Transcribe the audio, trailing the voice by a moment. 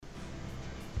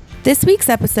This week's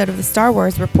episode of the Star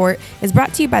Wars Report is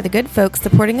brought to you by the good folks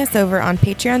supporting us over on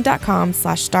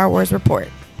patreon.com/Star Wars Report.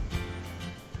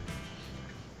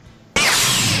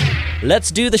 Let's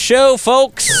do the show,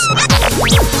 folks.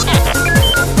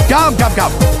 Come.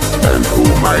 And who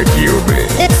might you be?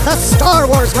 It's the Star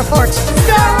Wars Report.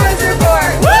 Star Wars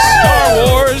Report! Woo! Star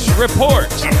Wars Report.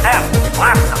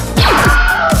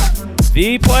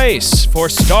 The place for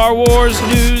Star Wars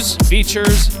news,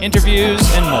 features, interviews,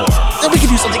 and more. Then we can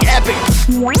do something epic.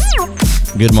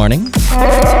 Good morning.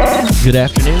 Good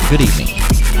afternoon. Good evening.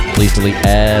 Please delete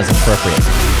as appropriate.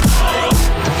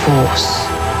 The Force.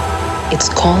 It's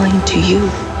calling to you.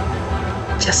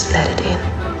 Just let it in.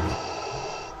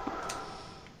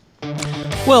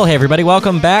 Well, hey everybody,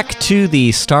 welcome back to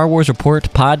the Star Wars Report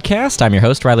podcast. I'm your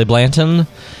host, Riley Blanton.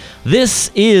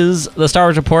 This is the Star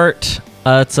Wars Report.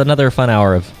 It's another fun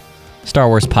hour of Star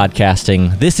Wars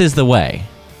podcasting. This is the way.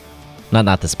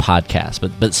 Not this podcast,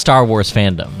 but Star Wars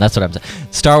fandom. That's what I'm saying.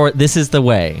 Star Wars, this is the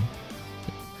way.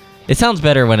 It sounds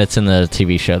better when it's in the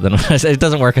TV show than when it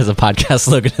doesn't work as a podcast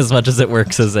slogan as much as it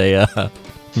works as a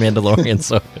Mandalorian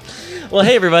slogan. Well,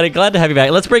 hey, everybody. Glad to have you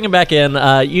back. Let's bring him back in.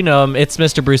 You know him. It's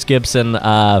Mr. Bruce Gibson.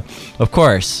 Of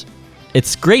course,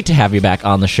 it's great to have you back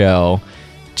on the show.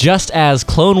 Just as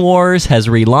Clone Wars has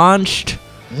relaunched,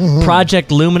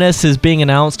 Project Luminous is being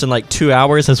announced in like 2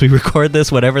 hours as we record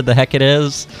this, whatever the heck it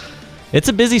is. It's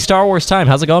a busy Star Wars time.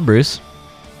 How's it going, Bruce?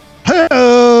 Hey,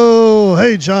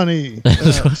 Johnny.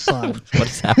 What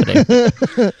is happening?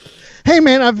 Hey,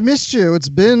 man, I've missed you. It's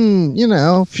been,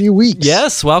 a few weeks.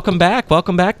 Yes, welcome back.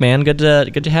 Welcome back, man. Good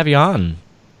to have you on.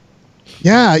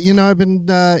 Yeah, I've been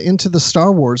into the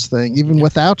Star Wars thing, even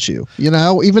without you.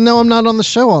 Even though I'm not on the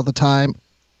show all the time,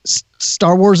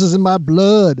 Star Wars is in my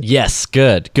blood. Yes,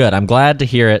 good. I'm glad to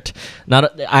hear it.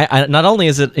 Not only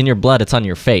is it in your blood, it's on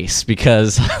your face,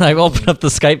 because I opened up the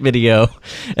Skype video,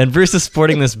 and Bruce is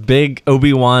sporting this big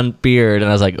Obi-Wan beard,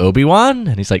 and I was like, Obi-Wan?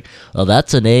 And he's like, well,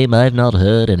 that's a name I've not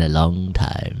heard in a long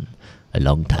time. Yes.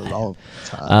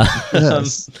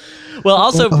 Well,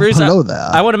 also, Bruce,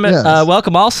 I want to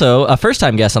welcome also a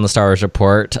first-time guest on the Star Wars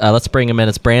Report. Let's bring him in.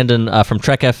 It's Brandon from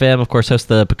Trek FM, of course, hosts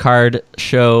the Picard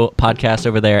Show podcast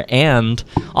over there, and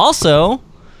also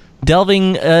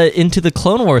delving into the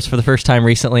Clone Wars for the first time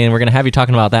recently, and we're going to have you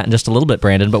talking about that in just a little bit,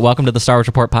 Brandon. But welcome to the Star Wars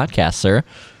Report podcast, sir.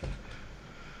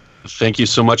 Thank you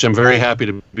so much. I'm very happy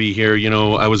to be here.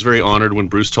 I was very honored when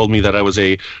Bruce told me that I was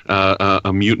a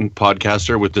mutant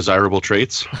podcaster with desirable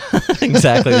traits.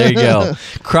 Exactly. There you go.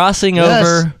 Crossing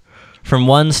over from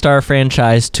one Star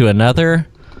franchise to another.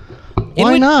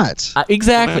 Why not?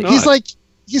 Exactly. Why not?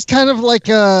 He's kind of like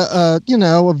a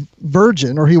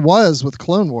virgin, or he was with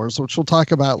Clone Wars, which we'll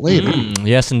talk about later.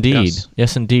 Yes, indeed.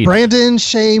 Yes, indeed. Brandon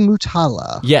Shea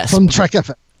Mutala. Yes. From Trek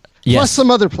FM. Yes. Plus some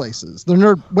other places.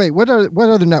 What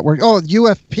other network? Oh,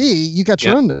 UFP. You got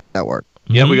your own network.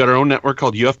 Yeah, we got our own network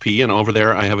called UFP, and over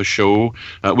there I have a show,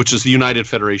 which is the United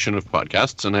Federation of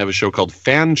Podcasts, and I have a show called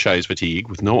Franchise Fatigue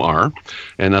with no R,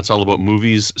 and that's all about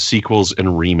movies, sequels,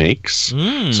 and remakes.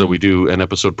 So we do an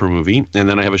episode per movie, and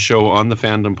then I have a show on the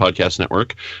Fandom Podcast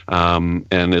Network, and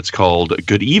it's called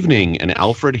Good Evening, an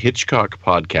Alfred Hitchcock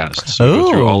podcast. So we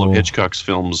go through all of Hitchcock's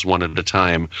films one at a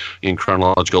time in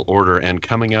chronological order, and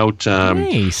coming out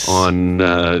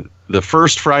on... the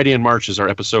first Friday in March is our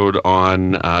episode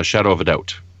on Shadow of a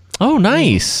Doubt. Oh,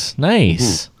 nice.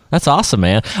 That's awesome,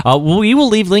 man. We will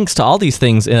leave links to all these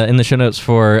things in the show notes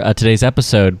for today's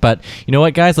episode. But you know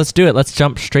what, guys? Let's do it. Let's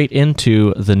jump straight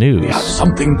into the news. We have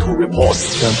something to report.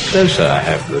 No, sir, I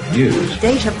have good news.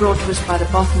 Data brought to us by the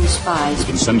Bothan spies. We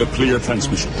can send a clear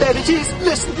transmission. There it is.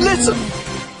 Listen.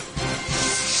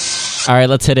 All right,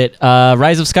 let's hit it.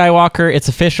 Rise of Skywalker. It's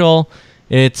official.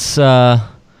 It's... that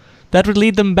would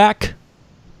lead them back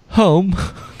home.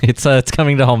 It's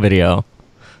coming to home video.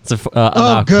 It's good.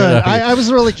 I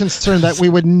was really concerned that we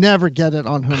would never get it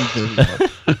on home video.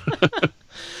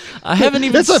 I haven't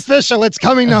even... It's official. It's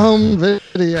coming to home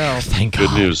video. Thank God.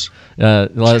 Good news.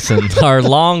 Listen, our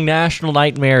long national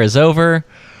nightmare is over.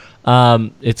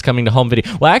 It's coming to home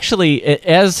video. Well, actually,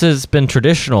 as has been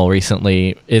traditional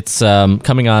recently, it's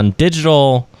coming out on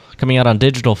digital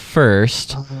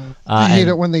first. I hate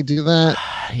it when they do that.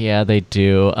 Yeah, they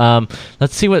do.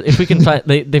 Let's see if we can find.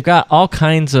 They've got all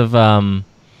kinds of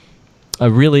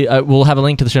we'll have a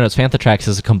link to the show notes. Fanthatrax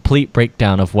is a complete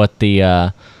breakdown of what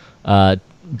the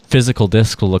physical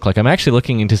disc will look like. I'm actually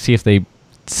looking to see if they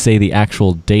say the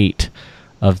actual date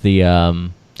of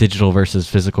the digital versus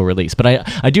physical release. But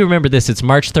I do remember this. It's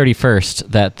March 31st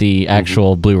that the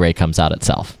actual Blu-ray comes out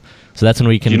itself. So that's when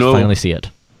we can finally see it.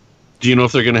 Do you know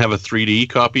if they're going to have a 3D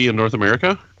copy in North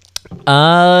America?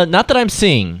 Not that I'm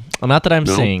seeing. Not that I'm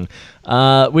No. seeing,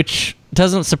 which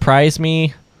doesn't surprise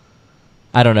me.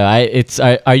 I don't know.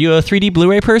 Are you a 3D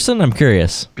Blu-ray person? I'm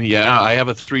curious. Yeah, I have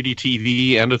a 3D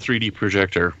TV and a 3D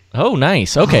projector. Oh,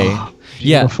 nice. Okay.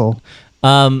 Yeah. Beautiful.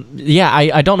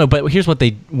 I don't know, but here's what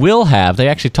they will have. They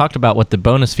actually talked about what the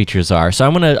bonus features are. So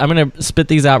I'm gonna spit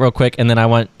these out real quick, and then I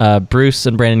want Bruce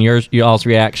and Brandon y'all's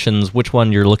reactions. Which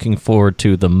one you're looking forward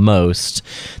to the most?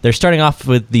 They're starting off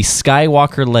with the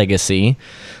Skywalker Legacy.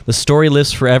 The story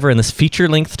lives forever in this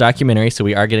feature-length documentary. So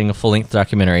we are getting a full-length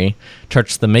documentary.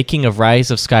 Charts the making of Rise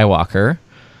of Skywalker.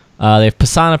 They have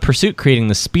Pisana Pursuit creating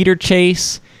the speeder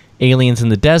chase, Aliens in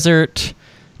the Desert,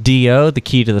 Dio, the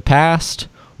Key to the Past.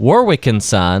 Warwick and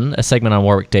Son, a segment on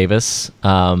Warwick Davis,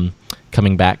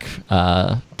 coming back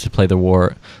to play the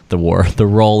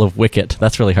role of Wicket.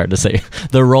 That's really hard to say.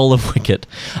 The role of Wicket.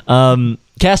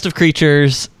 Cast of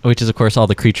Creatures, which is, of course, all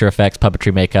the creature effects,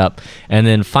 puppetry, makeup. And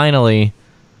then finally,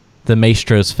 the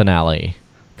Maestro's finale.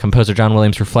 Composer John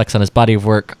Williams reflects on his body of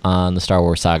work on the Star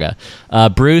Wars saga.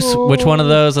 Bruce, which one of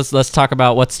those? Let's talk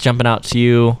about what's jumping out to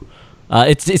you.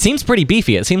 It seems pretty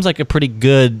beefy. It seems like a pretty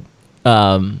good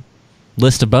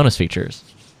list of bonus features.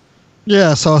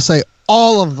 Yeah, so I'll say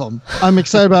all of them. I'm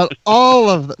excited about all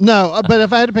of them. No, but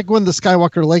if I had to pick one, the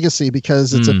Skywalker Legacy,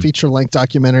 because it's a feature-length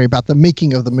documentary about the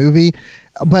making of the movie.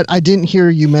 But I didn't hear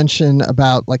you mention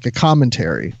about like a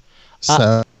commentary.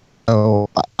 So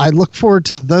I look forward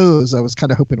to those. I was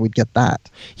kind of hoping we'd get that.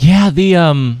 Yeah,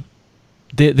 the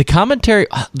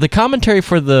commentary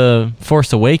for The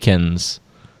Force Awakens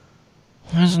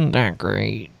wasn't that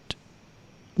great.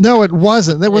 No, it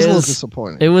wasn't. That was a little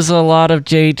disappointing. It was a lot of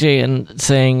JJ and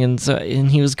saying,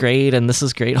 and he was great, and this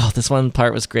is great. Oh, this one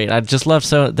part was great. I just loved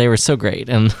they were so great,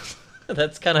 and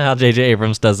that's kind of how JJ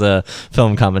Abrams does a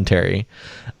film commentary.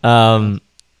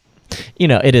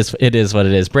 It is what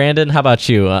it is. Brandon, how about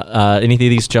you? Any of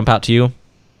these jump out to you?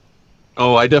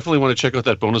 Oh, I definitely want to check out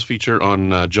that bonus feature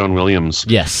on John Williams.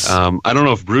 Yes. I don't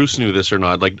know if Bruce knew this or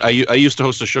not. Like, I used to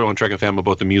host a show on Trek FM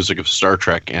about the music of Star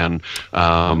Trek, and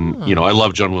I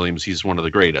love John Williams. He's one of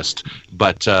the greatest.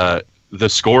 But the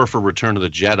score for Return of the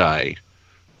Jedi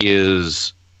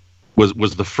was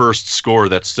the first score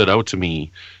that stood out to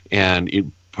me,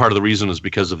 and part of the reason is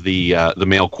because of the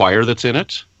male choir that's in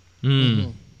it.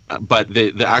 But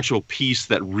the actual piece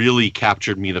that really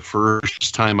captured me the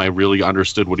first time I really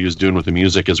understood what he was doing with the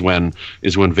music is when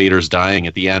Vader's dying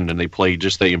at the end, and they play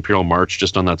just the Imperial March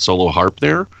just on that solo harp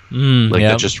there.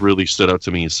 That just really stood out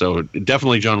to me. So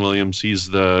definitely John Williams. He's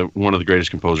one of the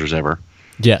greatest composers ever.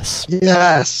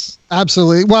 Yes,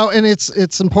 absolutely. Well, and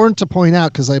it's important to point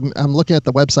out, because I'm looking at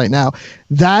the website now,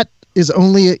 that is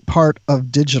only part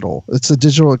of digital. It's a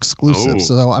digital exclusive.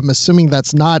 So I'm assuming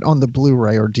that's not on the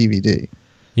Blu-ray or DVD.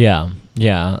 Yeah.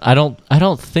 I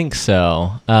don't think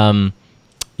so. And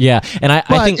I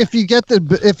think if you get the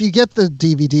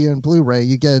DVD and Blu-ray,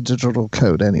 you get a digital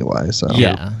code anyway. So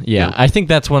yeah. I think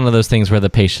that's one of those things where the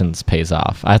patience pays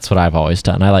off. That's what I've always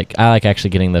done. I like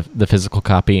actually getting the physical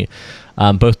copy,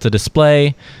 both to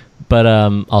display, but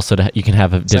also you can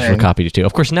have a digital copy too.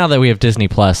 Of course, now that we have Disney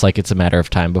Plus, like, it's a matter of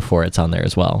time before it's on there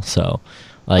as well. So.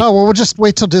 We'll just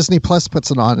wait till Disney Plus puts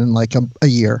it on in like a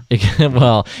year.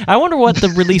 Well, I wonder what the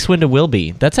release window will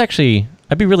be. That's actually,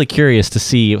 I'd be really curious to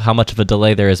see how much of a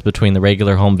delay there is between the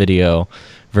regular home video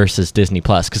versus Disney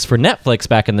Plus. Because for Netflix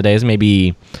back in the days,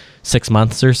 maybe 6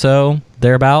 months or so,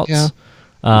 thereabouts. Yeah.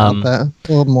 About that.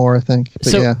 A little more, I think.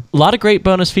 But a lot of great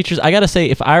bonus features. I got to say,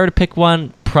 if I were to pick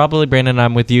one, probably, Brandon,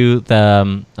 I'm with you.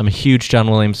 I'm a huge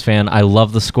John Williams fan. I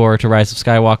love the score to Rise of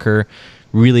Skywalker.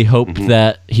 Really hope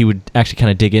that he would actually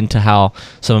kind of dig into how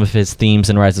some of his themes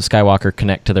in Rise of Skywalker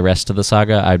connect to the rest of the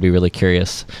saga. I'd be really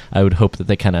curious. I would hope that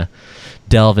they kind of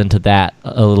delve into that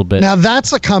a little bit. Now,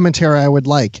 that's a commentary I would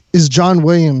like, is John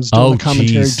Williams doing a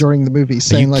commentary during the movie,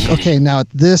 saying like, okay, now at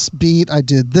this beat, I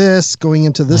did this. Going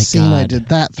into this scene, I did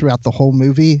that throughout the whole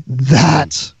movie.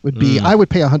 That would be, I would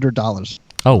pay $100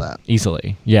 for that.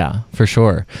 Easily. Yeah, for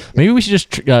sure. Maybe we should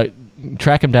just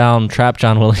track him down, trap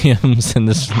John Williams, and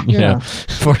this,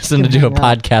 force him to do a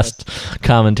podcast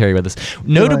commentary with us.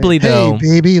 Notably, though,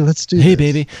 hey baby, let's do. Hey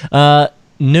baby.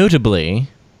 Notably,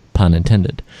 pun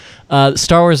intended.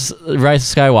 Star Wars: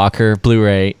 Rise of Skywalker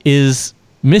Blu-ray is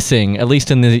missing, at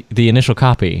least in the initial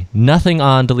copy. Nothing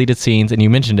on deleted scenes, and you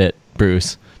mentioned it,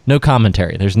 Bruce. No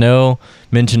commentary. There's no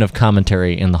mention of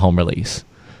commentary in the home release.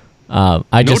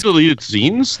 Deleted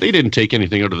scenes. They didn't take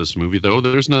anything out of this movie, though.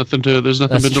 There's nothing been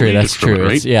deleted. That's true. It,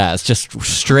 right? It's just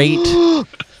straight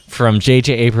from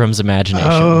J.J. Abrams' imagination.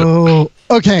 Oh,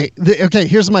 Okay,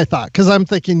 here's my thought, because I'm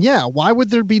thinking, why would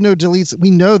there be no deletes?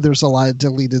 We know there's a lot of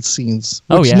deleted scenes,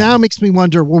 which now makes me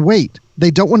wonder, well, wait,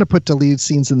 they don't want to put deleted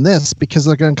scenes in this because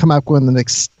they're going to come out with an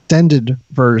extended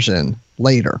version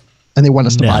later, and they want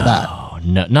us to buy that.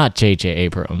 No, not J.J.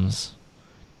 Abrams.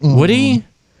 Would he?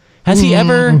 Has he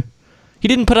ever? He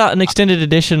didn't put out an extended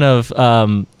edition of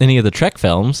any of the Trek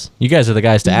films. You guys are the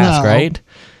guys to ask, right?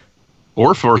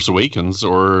 Or Force Awakens,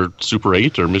 or Super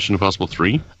 8, or Mission Impossible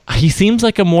 3. He seems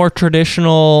like a more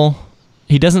traditional...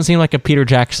 He doesn't seem like a Peter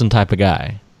Jackson type of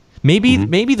guy.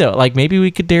 Maybe though, like maybe we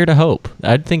could dare to hope.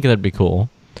 I'd think that'd be cool.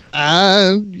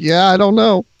 I don't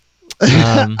know.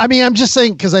 I mean, I'm just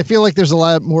saying, because I feel like there's a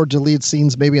lot more deleted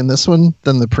scenes maybe in this one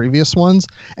than the previous ones.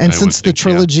 And since the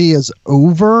trilogy is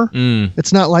over,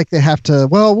 it's not like they have to,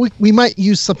 we might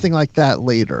use something like that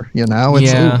later,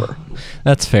 It's over.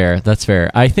 That's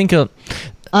fair. I think...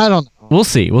 I don't know. We'll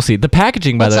see. The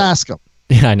packaging, by the way... Let's ask them.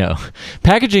 Yeah, I know.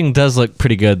 Packaging does look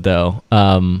pretty good, though.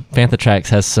 Fantha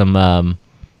Tracks has some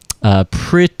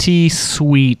pretty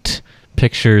sweet...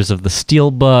 pictures of the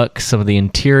steelbook, some of the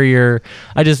interior.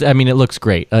 I mean, it looks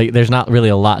great. There's not really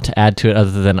a lot to add to it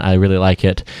other than I really like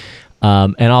it.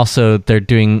 And also, they're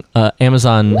doing...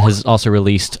 Amazon has also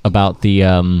released about the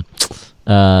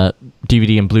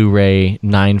DVD and Blu-ray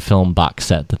 9-film box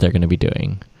set that they're going to be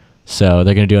doing. So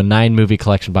they're going to do a 9-movie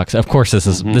collection box set. Of course, this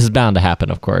is bound to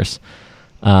happen, of course.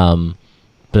 But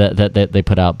that they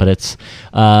put out. But it's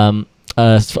a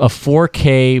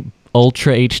 4K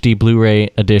Ultra HD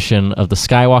Blu-ray edition of the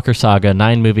Skywalker Saga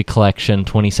 9-movie collection,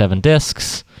 27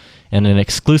 discs, and an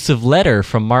exclusive letter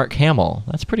from Mark Hamill.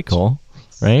 That's pretty cool,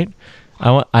 right?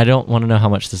 I don't want to know how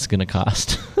much this is going to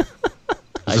cost.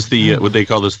 Is this would they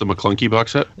call this the McClunky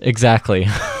box set? Exactly.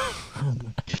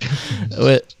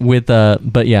 But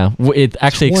yeah, it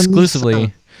actually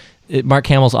exclusively, Mark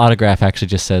Hamill's autograph actually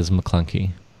just says McClunky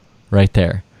right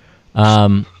there.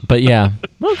 But yeah,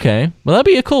 okay. Well, that'd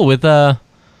be cool with the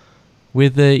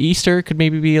Easter. Could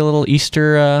maybe be a little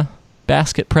Easter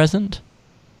basket present.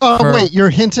 Oh, wait, you're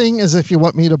hinting as if you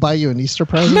want me to buy you an Easter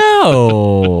present?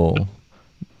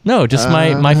 No, just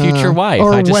my future wife.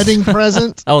 Or wedding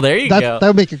present. Oh, there you go. That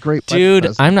would make a great dude.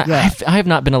 Present. I'm not. Yeah. I have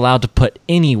not been allowed to put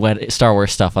any Star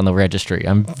Wars stuff on the registry.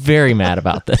 I'm very mad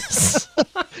about this.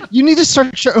 You need to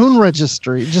start your own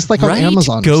registry, just like on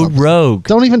Amazon. Go rogue.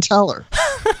 Don't even tell her.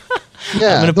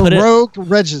 Yeah, the rogue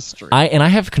registry. I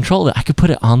have control of it. I could put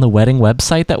it on the wedding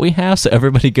website that we have, so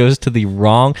everybody goes to the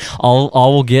wrong.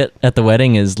 All we'll get at the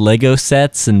wedding is Lego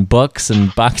sets and books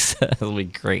and box sets. It'll be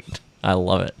great. I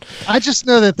love it. I just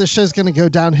know that this show's going to go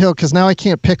downhill because now I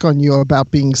can't pick on you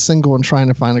about being single and trying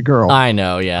to find a girl. I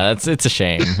know, yeah. It's a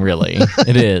shame, really.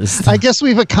 It is. I guess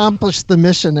we've accomplished the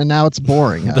mission and now it's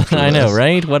boring. I know,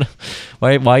 right?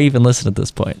 Why even listen at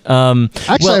this point?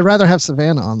 Actually, I'd rather have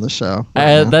Savannah on the show.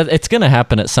 It's going to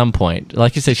happen at some point.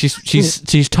 Like you said,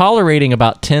 she's tolerating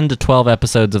about 10 to 12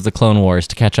 episodes of the Clone Wars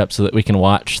to catch up so that we can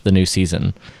watch the new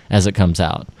season as it comes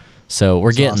out. So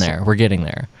we're getting there. We're getting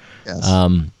there. Yes.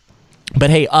 But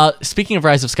hey, speaking of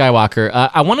Rise of Skywalker,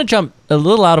 I want to jump a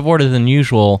little out of order than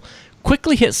usual,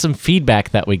 quickly hit some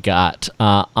feedback that we got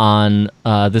on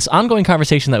this ongoing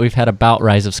conversation that we've had about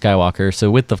Rise of Skywalker.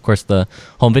 So with, of course, the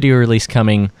home video release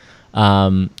coming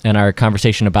and our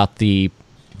conversation about the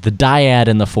dyad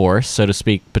in the Force, so to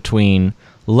speak, between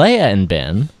Leia and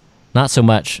Ben, not so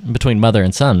much between mother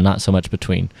and son, not so much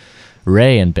between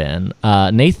Rey and Ben,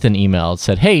 Nathan emailed,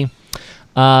 said, hey,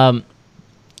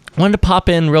 wanted to pop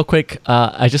in real quick.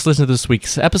 I just listened to this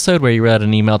week's episode where you read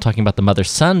an email talking about the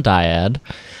mother-son dyad.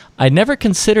 I'd never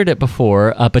considered it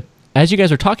before, but as you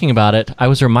guys were talking about it, I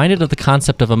was reminded of the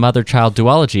concept of a mother-child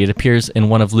duology. It appears in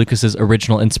one of Lucas's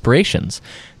original inspirations,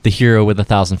 The Hero with a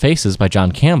Thousand Faces by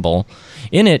John Campbell.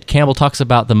 In it, Campbell talks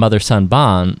about the mother-son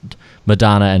bond,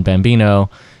 Madonna and Bambino.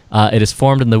 It is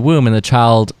formed in the womb, and the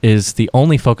child is the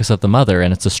only focus of the mother,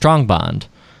 and it's a strong bond.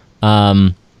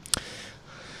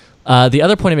 The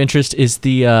other point of interest is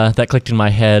that clicked in my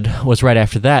head was right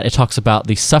after that. It talks about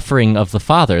the suffering of the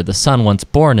father. The son, once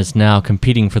born, is now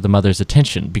competing for the mother's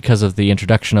attention because of the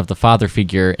introduction of the father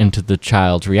figure into the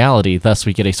child's reality. Thus,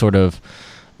 we get a sort of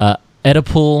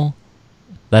Oedipal.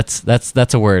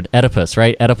 That's a word, Oedipus,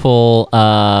 right?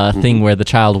 Oedipal thing where the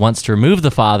child wants to remove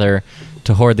the father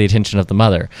to hoard the attention of the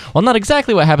mother. While not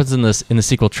exactly what happens in the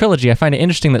sequel trilogy, I find it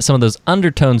interesting that some of those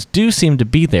undertones do seem to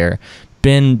be there.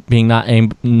 Ben being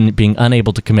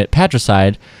unable to commit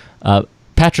patricide,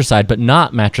 patricide, but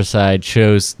not matricide,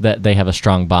 shows that they have a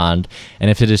strong bond.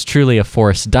 And if it is truly a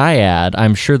Force dyad,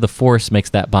 I'm sure the Force makes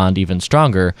that bond even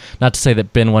stronger. Not to say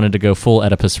that Ben wanted to go full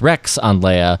Oedipus Rex on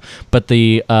Leia, but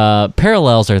the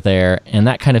parallels are there, and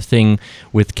that kind of thing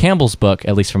with Campbell's book,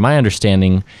 at least from my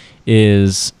understanding,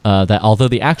 is that although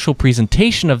the actual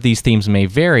presentation of these themes may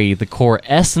vary, the core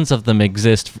essence of them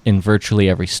exist in virtually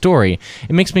every story.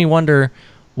 It makes me wonder,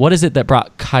 what is it that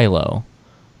brought Kylo?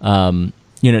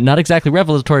 Not exactly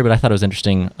revelatory, but I thought it was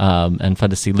interesting and fun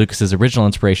to see Lucas's original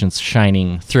inspirations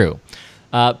shining through.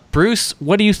 Bruce,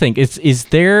 what do you think? Is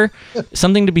there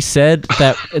something to be said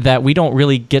that we don't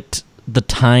really get the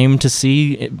time to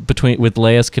see with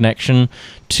Leia's connection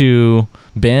to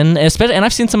Ben? Especially, and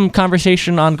I've seen some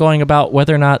conversation ongoing about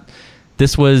whether or not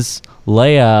this was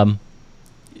Leia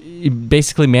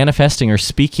basically manifesting or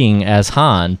speaking as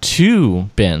Han to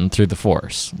Ben through the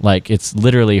Force. Like, it's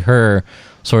literally her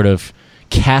sort of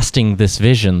casting this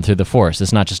vision through the Force.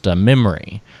 It's not just a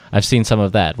memory. I've seen some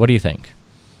of that. What do you think?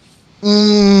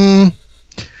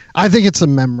 I think it's a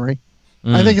memory.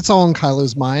 I think it's all in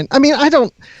Kylo's mind. I mean, I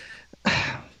don't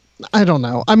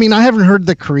know. I mean, I haven't heard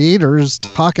the creators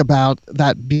talk about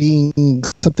that being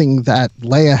something that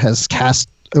Leia has cast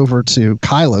over to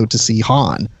Kylo to see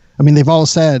Han. I mean, they've all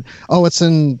said, "Oh, it's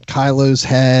in Kylo's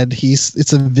head.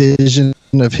 It's a vision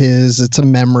of his. It's a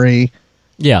memory."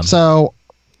 Yeah. So,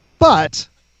 but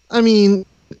I mean,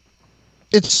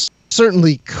 it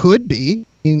certainly could be.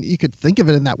 I mean, you could think of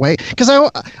it in that way, because I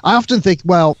often think,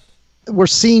 well, we're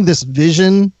seeing this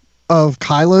vision of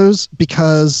Kylo's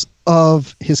because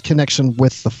of his connection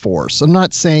with the Force. I'm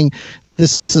not saying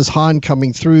this is Han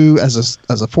coming through as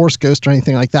a Force ghost or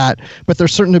anything like that, but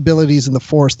there's certain abilities in the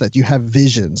Force that you have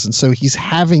visions, and so he's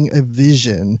having a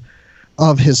vision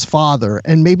of his father,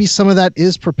 and maybe some of that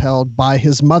is propelled by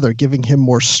his mother giving him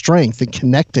more strength and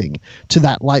connecting to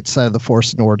that light side of the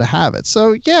Force in order to have it.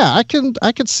 So yeah, I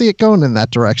can see it going in that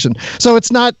direction. So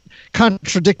it's not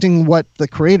contradicting what the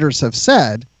creators have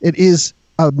said. It is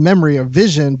a memory or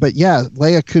vision, but yeah,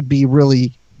 Leia could be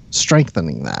really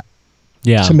strengthening that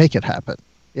to make it happen.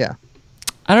 Yeah.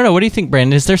 I don't know. What do you think,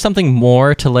 Brandon? Is there something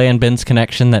more to Leia and Ben's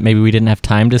connection that maybe we didn't have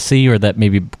time to see, or that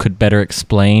maybe could better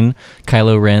explain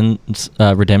Kylo Ren's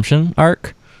redemption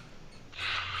arc?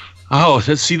 Oh,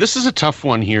 see, this is a tough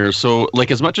one here. So,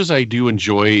 like, as much as I do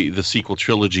enjoy the sequel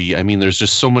trilogy, I mean, there's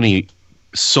just so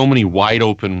many wide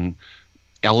open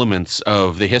elements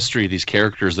of the history of these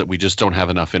characters that we just don't have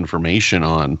enough information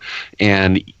on,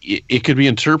 and it could be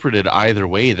interpreted either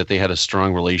way, that they had a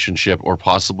strong relationship, or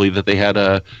possibly that they had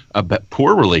a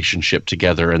poor relationship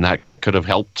together, and that could have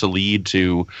helped to lead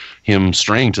to him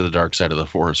straying to the dark side of the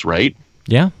Force, right?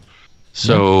 Yeah.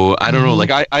 So I don't know. Like,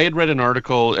 I had read an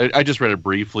article, I just read it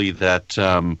briefly, that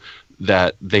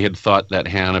that they had thought that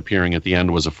Han appearing at the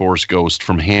end was a Force ghost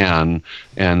from Han,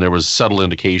 and there was subtle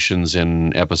indications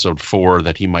in Episode 4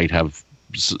 that he might have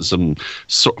some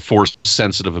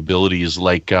Force-sensitive abilities,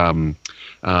 like Chirrut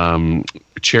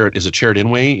Chirrut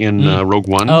Inway in Rogue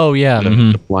One? Oh, yeah.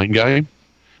 The blind guy.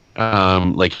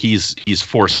 Like, he's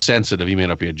Force sensitive. He may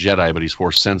not be a Jedi, but he's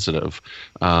Force sensitive,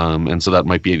 and so that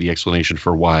might be the explanation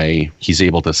for why he's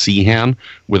able to see Han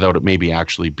without it maybe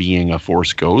actually being a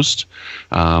Force ghost.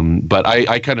 But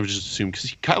I kind of just assumed,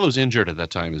 because Kylo's injured at that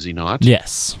time, is he not?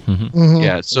 Yes.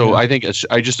 Yeah. So I think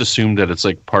I just assumed that it's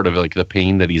like part of like the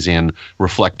pain that he's in,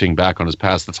 reflecting back on his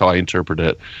past. That's how I interpret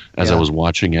it as I was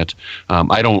watching it.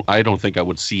 I don't think I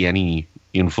would see any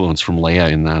influence from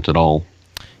Leia in that at all.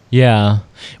 Yeah,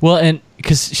 well, and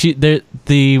because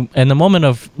the moment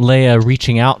of Leia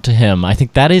reaching out to him, I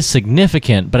think that is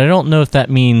significant. But I don't know if that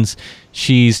means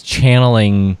she's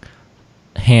channeling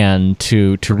Han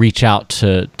to reach out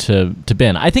to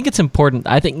Ben. I think it's important.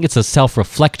 I think it's a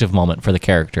self-reflective moment for the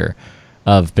character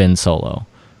of Ben Solo,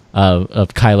 of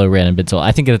Kylo Ren and Ben Solo.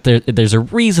 I think that there's a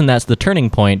reason that's the turning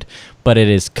point, but it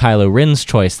is Kylo Ren's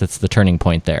choice that's the turning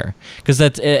point there. Because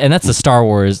that's the Star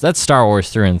Wars. That's Star Wars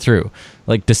through and through.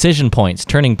 Like, decision points,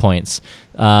 turning points.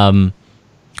 Qui-Gon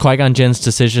Jinn's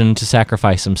decision to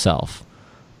sacrifice himself.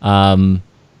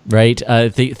 Right?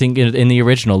 Think in the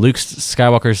original, Luke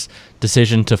Skywalker's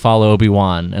decision to follow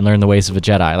Obi-Wan and learn the ways of a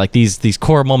Jedi. Like, these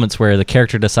core moments where the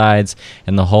character decides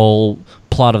and the whole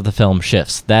plot of the film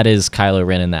shifts. That is Kylo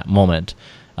Ren in that moment,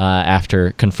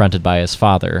 after confronted by his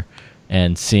father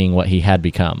and seeing what he had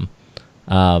become,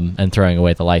 and throwing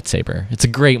away the lightsaber. It's a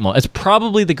great moment. It's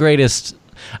probably the greatest.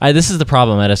 This is the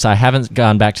problem, Edis. I haven't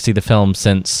gone back to see the film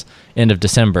since end of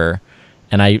December,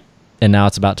 and now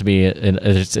it's about to be.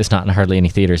 It's not in hardly any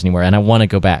theaters anymore, and I want to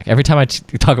go back. Every time I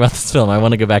talk about this film, I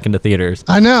want to go back into theaters.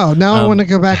 I know. Now I want to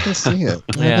go back and see it.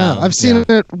 I know. I've seen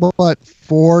it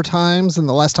 4 times, and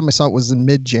the last time I saw it was in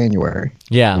mid-January.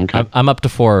 Yeah, Okay. I'm up to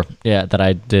 4. Yeah, that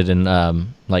I did in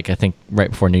I think right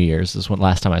before New Year's is when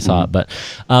last time I saw it. But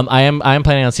I am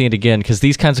planning on seeing it again because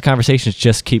these kinds of conversations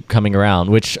just keep coming around.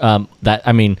 Which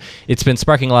it's been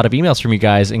sparking a lot of emails from you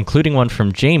guys, including one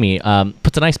from Jamie.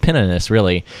 Puts a nice pin in this,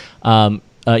 really.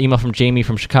 Email from Jamie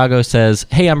from Chicago says,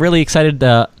 "Hey, I'm really excited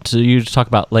to talk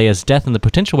about Leia's death and the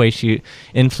potential way she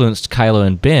influenced Kylo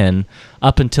and Ben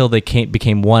up until they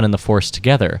became one in the Force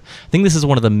together. I think this is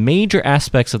one of the major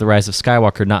aspects of the Rise of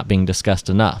Skywalker not being discussed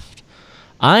enough.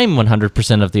 I'm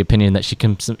 100% of the opinion that she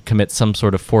commits some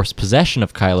sort of forced possession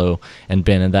of Kylo and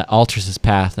Ben, and that alters his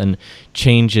path and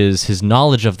changes his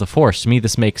knowledge of the Force. To me,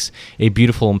 this makes a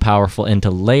beautiful and powerful end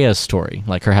to Leia's story,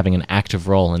 like her having an active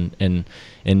role in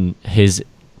his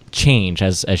change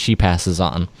as she passes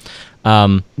on."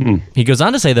 He goes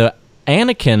on to say, though,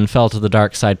 Anakin fell to the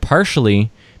dark side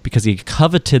partially because he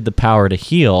coveted the power to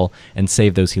heal and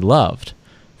save those he loved.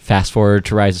 Fast forward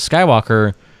to Rise of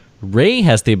Skywalker, Rey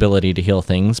has the ability to heal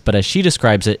things, but as she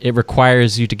describes it, it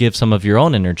requires you to give some of your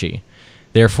own energy.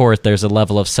 Therefore, there's a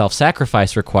level of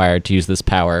self-sacrifice required to use this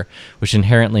power, which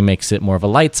inherently makes it more of a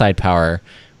light side power,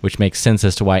 which makes sense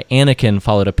as to why Anakin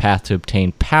followed a path to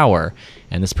obtain power,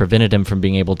 and this prevented him from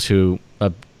being able to,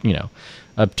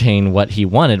 obtain what he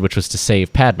wanted, which was to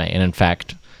save Padme, and in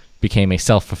fact became a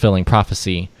self-fulfilling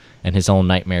prophecy, and his own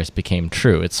nightmares became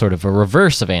true. It's sort of a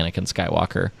reverse of Anakin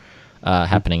Skywalker.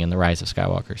 Happening in the Rise of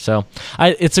Skywalker. So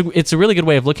it's a really good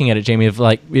way of looking at it, Jamie, of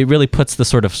like it really puts the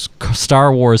sort of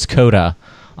Star Wars coda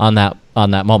on that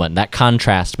moment, that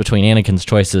contrast between Anakin's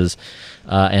choices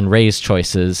and Rey's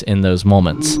choices in those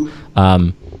moments.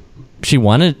 She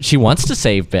wants to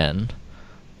save Ben,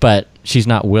 but she's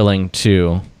not willing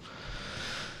to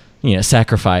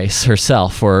sacrifice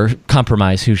herself or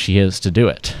compromise who she is to do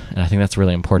it. And I think that's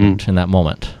really important in that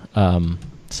moment.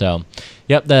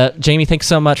 Jamie, thanks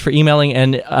so much for emailing.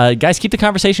 And guys, keep the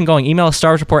conversation going. Email us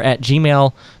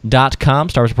StarWarsReport@gmail.com,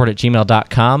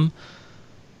 StarWarsReport@gmail.com.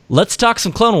 Let's talk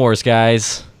some Clone Wars,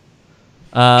 guys.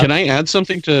 Can I add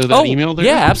something to that email there?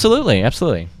 Yeah, absolutely.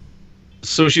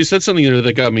 So she said something there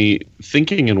that got me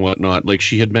thinking and whatnot. Like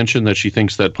she had mentioned that she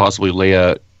thinks that possibly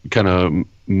Leia kind of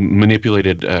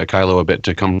manipulated Kylo a bit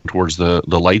to come towards the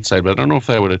light side, but I don't know if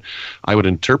I would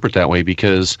interpret that way,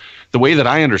 because the way that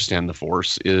I understand the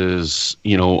Force is,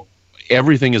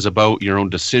 everything is about your own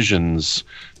decisions,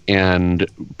 and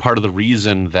part of the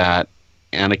reason that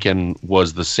Anakin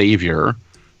was the savior,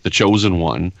 the chosen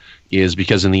one, is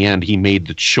because in the end he made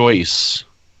the choice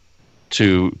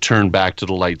to turn back to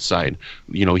the light side.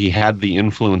 He had the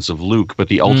influence of Luke, but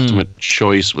the ultimate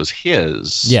choice was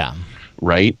his. Yeah.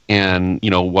 Right? And,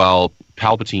 while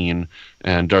Palpatine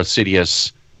and Darth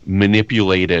Sidious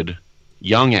manipulated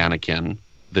young Anakin,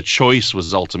 the choice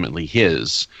was ultimately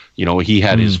his. He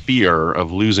had his fear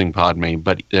of losing Padme,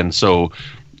 and so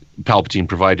Palpatine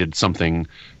provided something,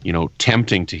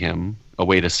 tempting to him, a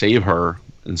way to save her,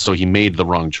 and so he made the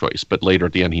wrong choice. But later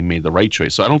at the end, he made the right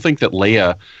choice. So I don't think that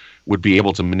Leia would be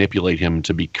able to manipulate him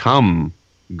to become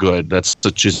good. That's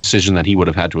such a decision that he would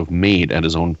have had to have made at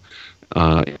his own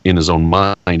in his own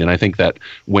mind. And I think that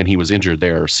when he was injured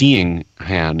there, seeing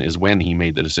Han is when he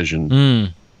made the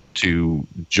decision to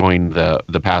join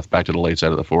the path back to the light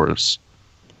side of the Force.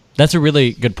 That's a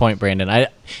really good point, Brandon. It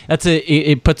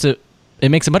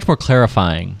makes it much more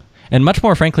clarifying and much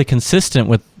more, frankly, consistent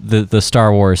with the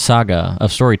Star Wars saga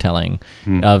of storytelling,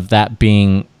 of that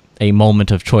being a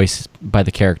moment of choice by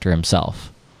the character himself.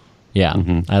 Yeah,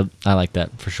 I like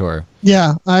that for sure.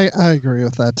 Yeah, I agree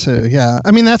with that too. Yeah,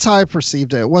 I mean, that's how I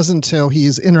perceived it. It wasn't until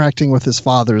he's interacting with his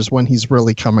fathers when he's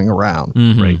really coming around.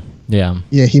 Right. Yeah.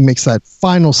 Yeah, he makes that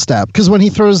final step, because when he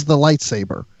throws the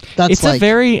lightsaber,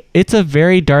 it's a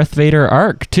very Darth Vader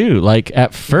arc too. Like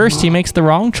at first he makes the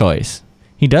wrong choice.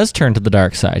 He does turn to the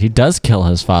dark side. He does kill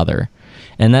his father.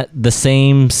 And that the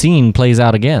same scene plays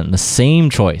out again. The same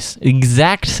choice,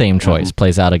 exact same choice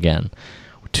plays out again.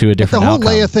 To a different outcome. The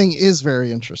whole Leia thing is very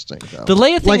interesting, though. The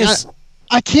Leia thing is...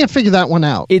 I can't figure that one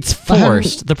out. It's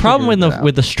forced. The problem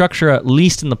with the structure, at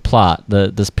least in the plot,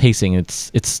 this pacing,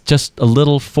 it's just a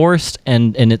little forced,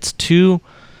 and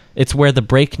it's where the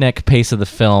breakneck pace of the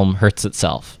film hurts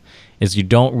itself, is you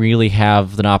don't really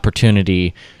have an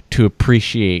opportunity to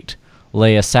appreciate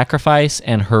Leia's sacrifice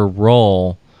and her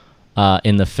role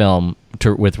in the film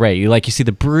with Rey. You see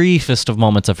the briefest of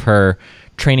moments of her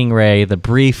training Rey, the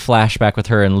brief flashback with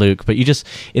her and Luke, but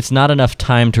it's not enough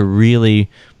time to really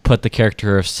put the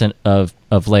character of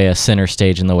Leia center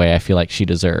stage in the way I feel like she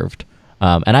deserved.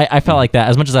 And I felt like that.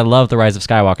 As much as I love The Rise of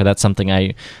Skywalker, that's something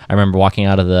I remember walking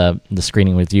out of the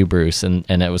screening with you, Bruce, and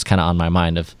it was kind of on my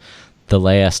mind of the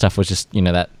Leia stuff was just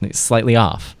that slightly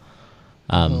off.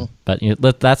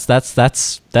 But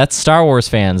that's Star Wars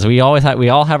fans. We all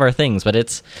have our things, but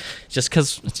it's just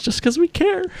because we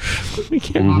care. We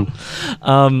care.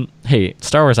 Hey,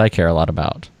 Star Wars I care a lot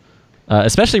about.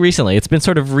 Especially recently, it's been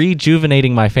sort of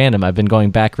rejuvenating my fandom. I've been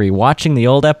going back, rewatching the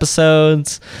old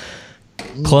episodes.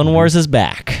 Clone Wars is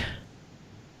back.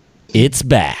 It's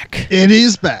back. It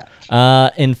is back.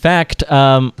 In fact,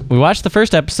 we watched the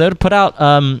first episode, put out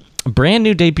a brand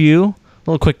new debut, a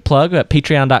little quick plug at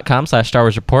patreon.com/Star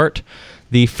Wars Report.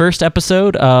 The first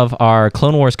episode of our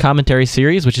Clone Wars commentary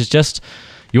series, which is just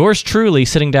yours truly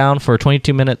sitting down for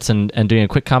 22 minutes and doing a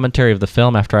quick commentary of the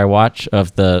film after I watch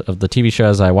of the TV show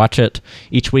as I watch it.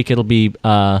 Each week it'll be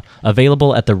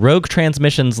available at the Rogue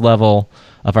Transmissions level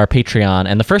of our Patreon,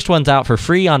 and the first one's out for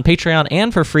free on Patreon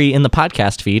and for free in the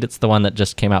podcast feed. It's the one that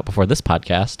just came out before this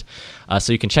podcast,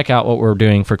 so you can check out what we're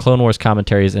doing for Clone Wars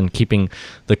commentaries and keeping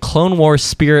the Clone Wars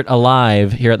spirit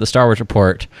alive here at the Star Wars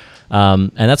Report.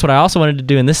 And that's what I also wanted to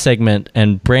do in this segment.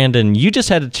 And Brandon, you just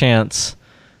had a chance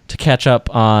to catch up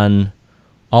on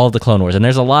all of the Clone Wars, and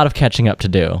there's a lot of catching up to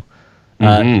do.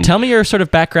 Tell me your sort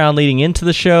of background leading into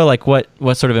the show, like what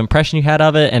sort of impression you had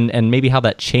of it, and maybe how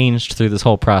that changed through this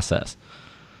whole process.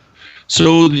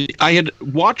 So I had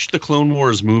watched the Clone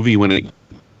Wars movie when it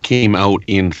came out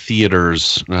in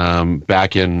theaters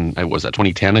back in, was that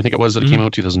 2010? I think it was that it came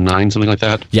out, 2009, something like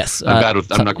that. Yes. I'm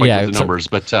not quite good with the numbers,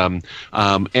 but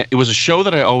it was a show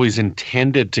that I always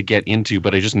intended to get into,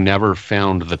 but I just never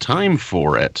found the time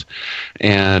for it.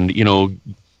 And,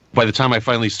 by the time I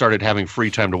finally started having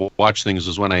free time to watch things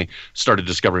was when I started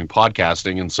discovering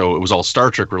podcasting, and so it was all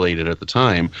Star Trek related at the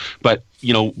time. But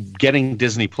getting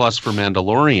Disney Plus for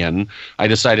Mandalorian, I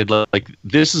decided like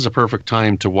this is a perfect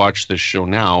time to watch this show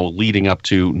now, leading up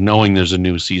to knowing there's a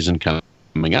new season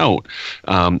coming out.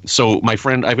 So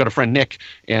I've got a friend Nick,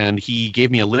 and he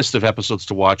gave me a list of episodes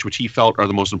to watch, which he felt are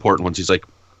the most important ones. He's like,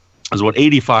 there's about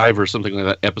 85 or something like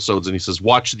that episodes, and he says,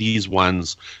 watch these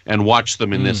ones and watch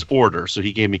them in this order. So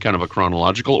he gave me kind of a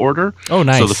chronological order. Oh,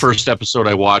 nice. So the first episode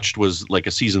I watched was like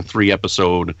a season 3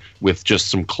 episode with just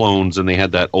some clones, and they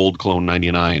had that old Clone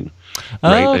 99.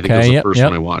 Right? Oh, okay. I think that was the first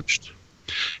one I watched.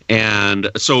 And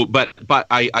so, but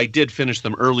I did finish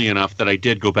them early enough that I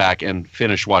did go back and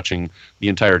finish watching the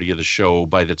entirety of the show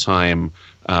by the time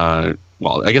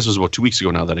well, I guess it was about 2 weeks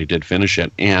ago now that I did finish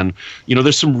it. And,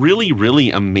 there's some really, really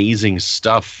amazing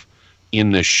stuff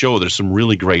in this show. There's some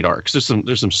really great arcs. There's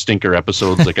some stinker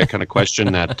episodes. Like I kind of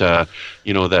question that, that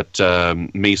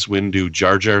Mace Windu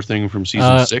Jar Jar thing from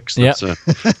season 6. That's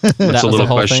a little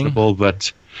questionable,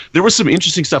 but there was some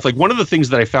interesting stuff. Like one of the things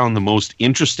that I found the most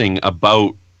interesting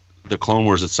about the Clone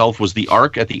Wars itself was the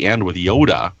arc at the end with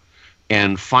Yoda,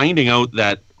 and finding out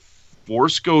that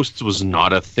Force Ghosts was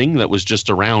not a thing that was just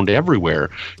around everywhere,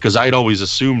 because I'd always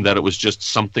assumed that it was just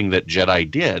something that Jedi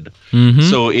did.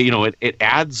 So it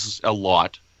adds a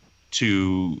lot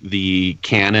to the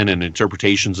canon and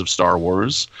interpretations of Star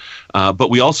Wars, but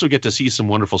we also get to see some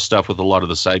wonderful stuff with a lot of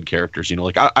the side characters.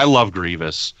 Like I love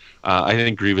Grievous. I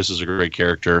think Grievous is a great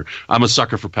character. I'm a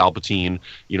sucker for Palpatine.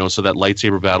 So that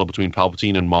lightsaber battle between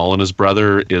Palpatine and Maul and his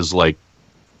brother is like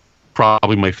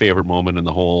probably my favorite moment in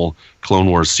the whole Clone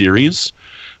Wars series.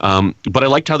 But I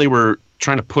liked how they were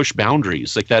trying to push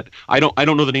boundaries like that. I don't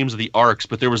know the names of the arcs,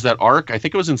 but there was that arc, I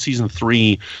think it was in season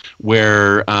 3,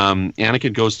 where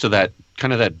Anakin goes to that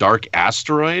kind of that dark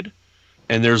asteroid,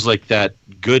 and there's like that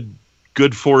good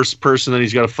Force person that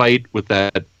he's got to fight with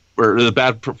that, or the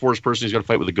bad Force person he's got to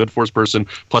fight with a good Force person,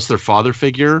 plus their father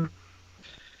figure.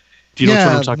 Do you know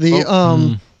what I'm talking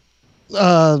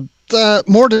about? The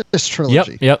Mortis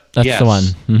trilogy. Yep, that's the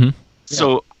one.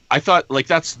 So I thought like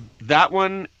that's that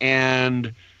one,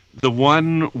 and the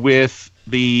one with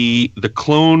the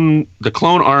clone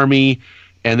army,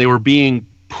 and they were being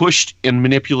pushed and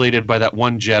manipulated by that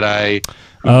one Jedi.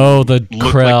 Oh, the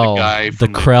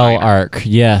Krell arc.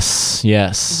 Yes.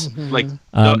 Like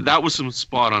that was some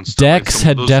spot on stuff. Dex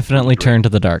had definitely turned to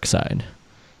the dark side.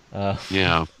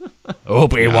 Yeah.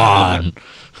 Obi-Wan.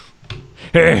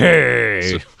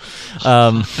 Hey.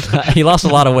 He lost a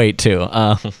lot of weight too.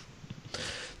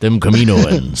 Them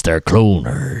Kaminoans, they're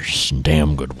cloners,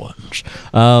 damn good ones.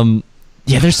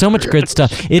 There's so much good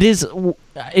stuff. It is one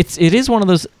of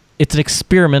those. It's an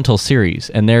experimental series,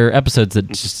 and there are episodes that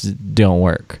just don't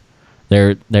work.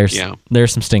 There's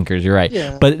some stinkers. You're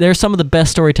right, but there's some of the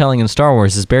best storytelling in Star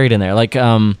Wars is buried in there. Like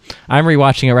I'm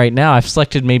rewatching it right now. I've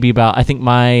selected maybe about, I think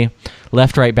my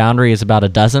left-right boundary is about a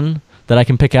dozen that I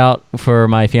can pick out for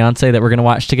my fiance that we're going to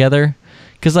watch together.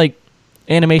 Because, like,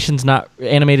 animated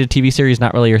TV series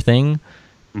not really your thing.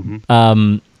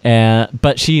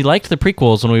 But she liked the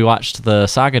prequels when we watched the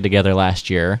saga together last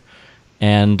year,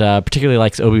 and particularly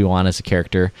likes Obi-Wan as a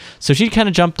character. So she kind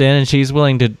of jumped in, and she's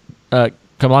willing to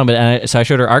come along. So I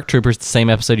showed her ARC Troopers, the same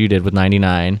episode you did with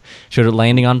 99. Showed her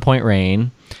Landing on Point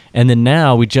Rain, and then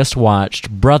now we just watched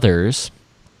Brothers.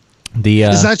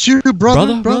 Is that you,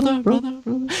 brother?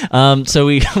 So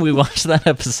we watched that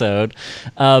episode,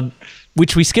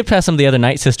 which we skipped past some of the other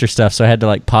Night Sister stuff. So I had to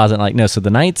like pause it, and like, no. So the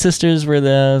Night Sisters were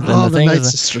the Night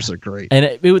Sisters are great,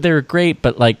 and they were great.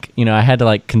 But like, you know, I had to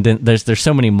like condense. There's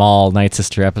so many Maul Night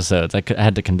Sister episodes. I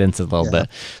had to condense it a little bit.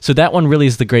 So that one really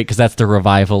is the great because that's the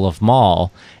revival of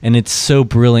Maul, and it's so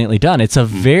brilliantly done. It's a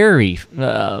very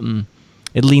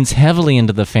it leans heavily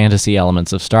into the fantasy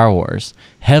elements of Star Wars,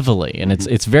 heavily, and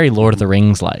it's very Lord of the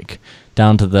Rings like,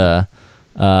 down to the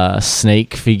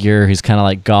snake figure who's kind of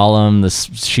like Gollum. The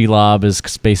Shelob is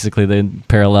basically the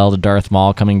parallel to Darth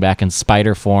Maul coming back in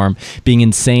spider form, being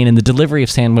insane, and the delivery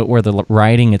of Sam Witwer, the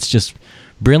writing, it's just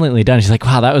brilliantly done. She's like,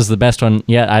 wow, that was the best one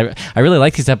yet. I really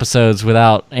like these episodes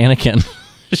without Anakin.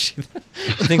 She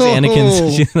thinks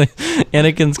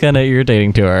Anakin's kind of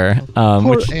irritating to her.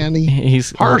 Poor Annie.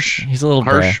 He's harsh. He's a little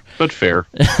harsh, but fair.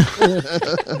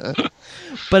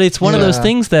 But it's one of those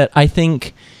things that I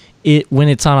think when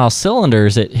it's on all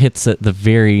cylinders, it hits at the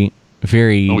very,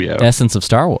 very essence of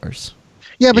Star Wars.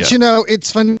 Yeah, but you know,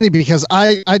 it's funny because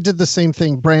I did the same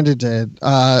thing Brandon did.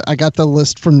 I got the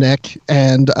list from Nick,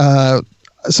 and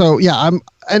so yeah,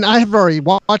 I have already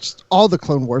watched all the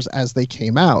Clone Wars as they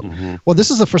came out. Mm-hmm. Well, this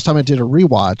is the first time I did a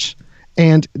rewatch,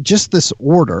 and just this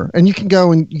order, and you can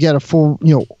go and you get a full,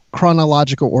 you know,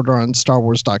 chronological order on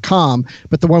StarWars.com,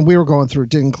 but the one we were going through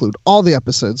did include all the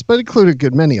episodes, but included a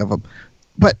good many of them.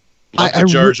 But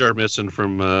Jar Jar missing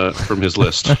from his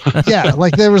list. Yeah,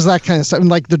 like there was that kind of stuff, and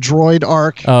like the droid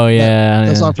arc. Oh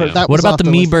yeah. What about the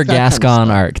Meeber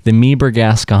Gascon arc? The Meeber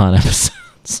Gascon episodes.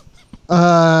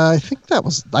 I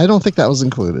don't think that was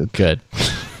included. Good.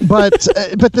 But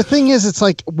the thing is, it's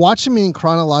like watching me in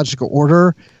chronological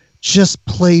order just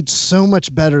played so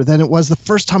much better than it was the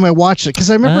first time I watched it, because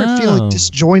I remember it feeling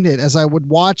disjointed as I would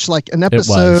watch like an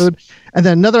episode, and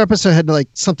then another episode had like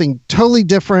something totally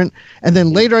different, and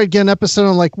then later I'd get an episode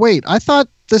and I'm like, wait, I thought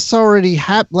this already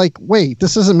happened. Like, wait,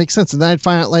 this doesn't make sense. And then I'd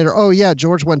find out later, oh yeah,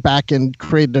 George went back and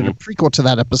created a prequel to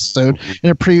that episode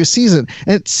in a previous season,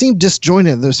 and it seemed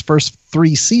disjointed in those first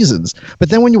 3 seasons. But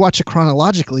then when you watch it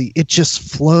chronologically, it just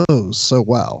flows so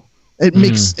well. It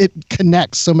makes it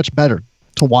connects so much better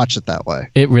to watch it that way.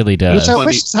 It really does.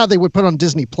 Which is how they would put on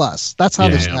Disney Plus. That's how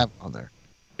they should have it on there.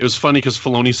 It was funny because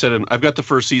Filoni said, I've got the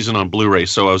first season on Blu-ray,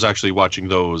 so I was actually watching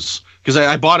those because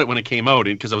I bought it when it came out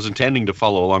because I was intending to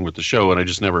follow along with the show, and I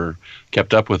just never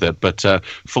kept up with it. But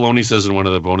Filoni says in one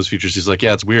of the bonus features, he's like,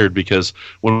 yeah, it's weird because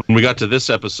when we got to this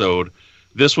episode,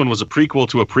 this one was a prequel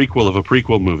to a prequel of a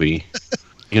prequel movie.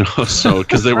 You know, so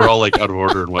because they were all like out of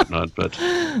order and whatnot, but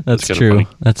that's true.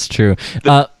 That's true.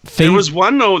 There was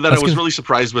one though that I was really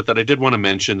surprised with that I did want to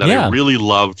mention that I really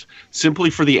loved simply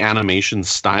for the animation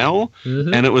style,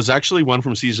 and it was actually one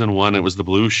from season 1. It was the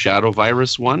Blue Shadow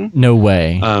Virus one. No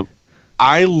way.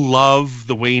 I love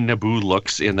the way Naboo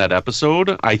looks in that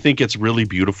episode. I think it's really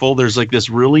beautiful. There's like this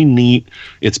really neat.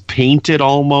 It's painted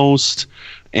almost,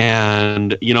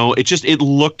 and you know, it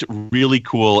looked really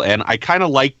cool, and I kind of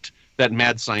liked that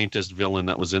mad scientist villain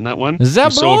that was in that one.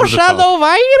 The Blue Shadow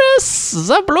Virus.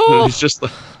 The Blue. He's just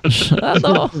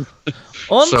Shadow.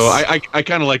 So I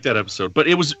kind of like that episode, but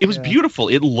it was beautiful.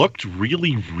 It looked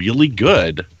really, really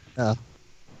good. Yeah.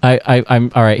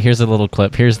 I'm all right. Here's a little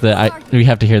clip. We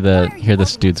have to hear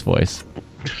this dude's voice.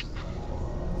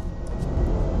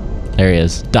 There he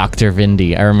is, Dr.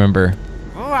 Vindy. I remember.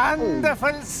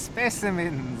 Wonderful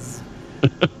specimens.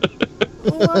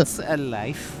 What's a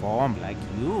life form like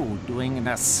you doing in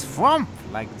a swamp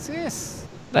like this?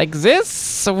 Like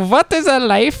this? What is a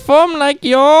life form like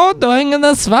you doing in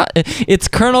the swamp? It's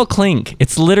Colonel Klink.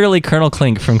 It's literally Colonel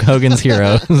Klink from Hogan's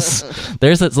Heroes.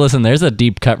 There's a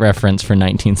deep cut reference for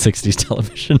 1960s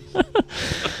television.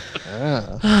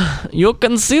 You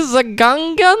can see the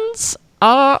Gungans.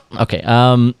 Okay.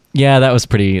 Yeah, that was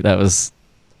pretty. That was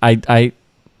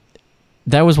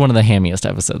That was one of the hammiest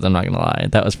episodes, I'm not going to lie.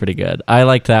 That was pretty good. I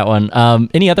liked that one.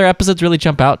 Any other episodes really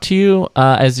jump out to you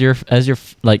as your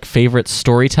like favorite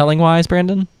storytelling wise,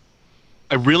 Brandon?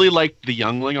 I really liked the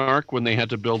Youngling arc when they had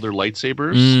to build their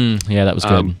lightsabers. Yeah, that was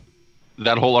good.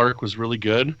 That whole arc was really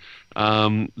good.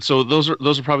 So those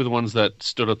are probably the ones that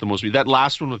stood out the most. That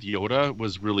last one with Yoda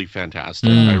was really fantastic.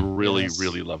 I really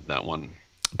loved that one.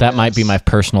 That might be my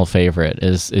personal favorite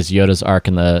is Yoda's arc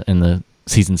in the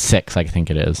season 6, I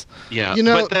think it is. Yeah, you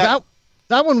know, that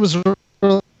one was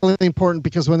really important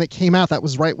because when it came out, that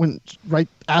was right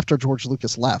after George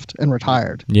Lucas left and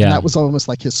retired. Yeah. And that was almost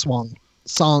like his swan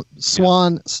song.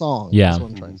 Yeah. Is what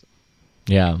I'm trying to say.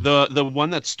 Yeah. The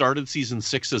one that started season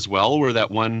 6 as well, where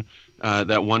that one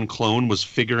clone was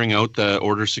figuring out the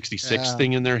Order 66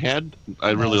 thing in their head.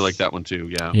 I really like that one too.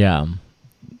 Yeah. Yeah.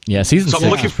 Yeah, season 6 is pretty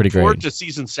I'm looking forward great. to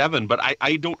season 7, but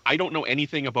I don't know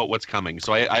anything about what's coming.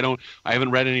 So I haven't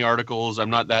read any articles.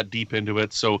 I'm not that deep into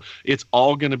it. So it's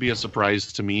all going to be a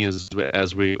surprise to me as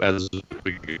we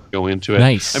go into it.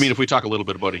 Nice. I mean, if we talk a little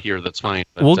bit about it here, that's fine.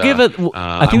 But, We'll give it.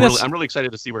 I think I'm really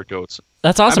excited to see where it goes.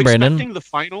 That's awesome, Brandon.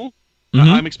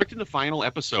 I'm expecting the final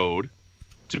episode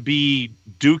to be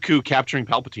Dooku capturing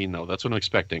Palpatine, though. That's what I'm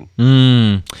expecting.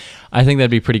 I think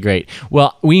that'd be pretty great.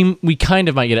 Well, we kind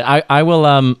of might get it. I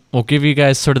will we'll give you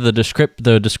guys sort of the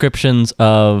descriptions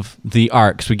of the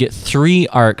arcs. We get 3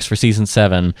 arcs for season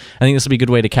 7. I think this will be a good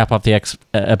way to cap off the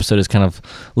episode, is kind of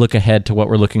look ahead to what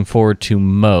we're looking forward to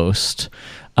most.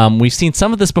 We've seen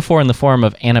some of this before in the form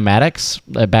of animatics.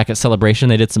 Back at Celebration,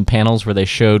 they did some panels where they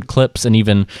showed clips and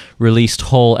even released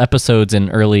whole episodes in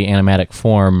early animatic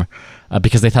form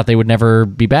because they thought they would never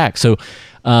be back. So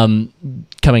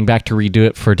coming back to redo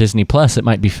it for Disney Plus, it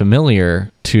might be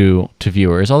familiar to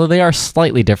viewers, although they are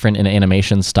slightly different in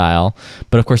animation style.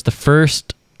 But of course, the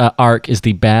first arc is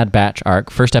the Bad Batch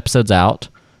arc. First episode's out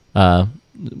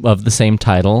of the same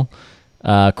title.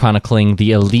 Chronicling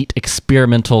the elite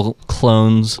experimental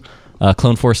clones,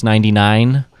 Clone Force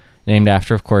 99, named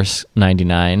after, of course,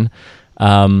 99.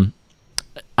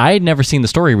 I had never seen the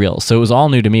story reel, so it was all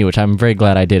new to me, which I'm very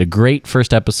glad I did. A great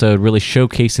first episode, really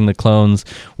showcasing the clones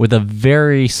with a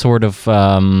very sort of,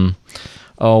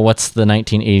 what's the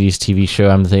 1980s TV show?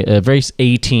 A very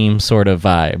A-Team sort of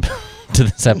vibe to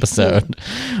this episode,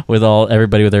 with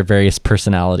everybody with their various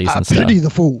personalities and stuff. Pity the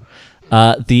fool.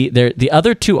 The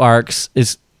other 2 arcs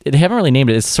they haven't really named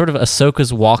it. It's sort of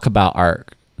Ahsoka's walkabout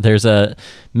arc. There's a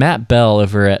Matt Bell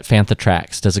over at Fantha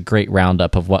Tracks does a great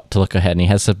roundup of what to look ahead, and he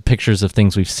has some pictures of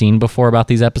things we've seen before about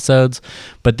these episodes.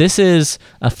 But this is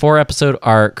a 4-episode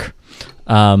arc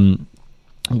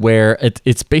where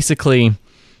it's basically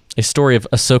a story of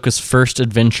Ahsoka's first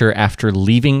adventure after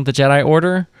leaving the Jedi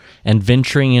Order and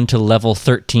venturing into level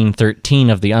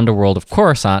 1313 of the underworld of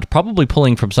Coruscant, probably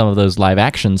pulling from some of those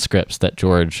live-action scripts that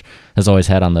George has always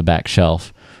had on the back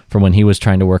shelf from when he was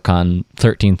trying to work on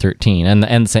 1313 and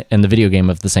the video game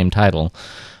of the same title.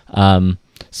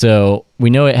 So we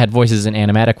know it had voices and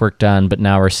animatic work done, but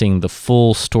now we're seeing the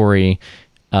full story.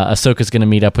 Ahsoka's going to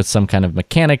meet up with some kind of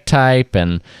mechanic type,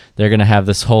 and they're going to have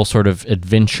this whole sort of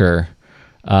adventure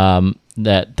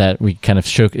that we kind of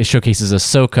showcases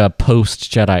Ahsoka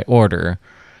post Jedi Order.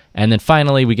 And then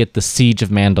finally we get the Siege of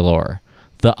Mandalore,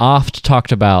 the oft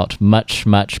talked about, much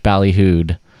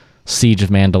ballyhooed Siege of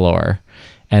Mandalore.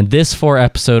 And this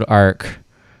 4-episode arc,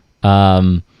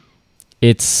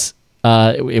 it's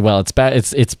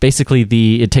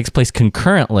basically it takes place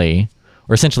concurrently,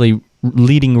 or essentially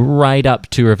leading right up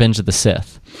to Revenge of the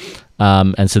Sith.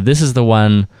 And so this is the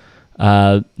one.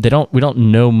 We don't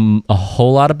know a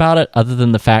whole lot about it, other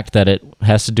than the fact that it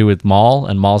has to do with Maul,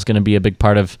 and Maul's going to be a big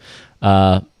part of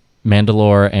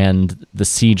Mandalore and the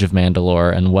Siege of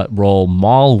Mandalore, and what role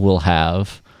Maul will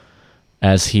have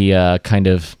as he kind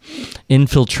of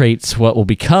infiltrates what will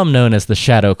become known as the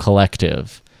Shadow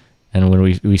Collective, and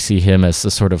when we see him as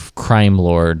a sort of crime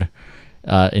lord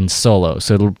in Solo.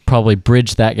 So it'll probably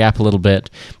bridge that gap a little bit,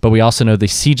 but we also know the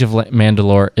Siege of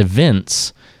Mandalore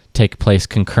events take place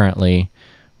concurrently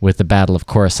with the Battle of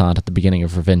Coruscant at the beginning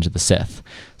of Revenge of the Sith.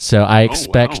 So I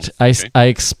expect I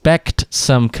expect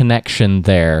some connection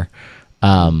there,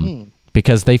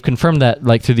 because they've confirmed that,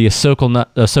 like, through the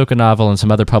Ahsoka novel and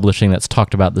some other publishing that's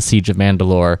talked about the Siege of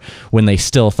Mandalore, when they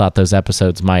still thought those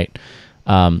episodes might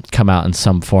come out in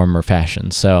some form or fashion.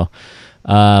 So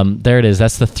there it is.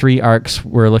 That's the 3 arcs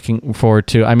we're looking forward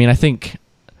to. I mean, I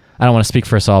don't want to speak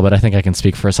for us all, but I think I can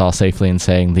speak for us all safely in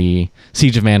saying the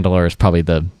Siege of Mandalore is probably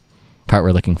the part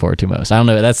we're looking forward to most. I don't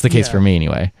know. That's the case for me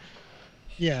anyway.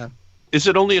 Yeah. Is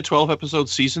it only a 12-episode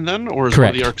season then? Or is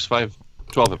Correct. one of the arcs 12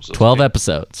 episodes? 12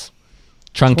 episodes.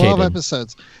 Truncated. 12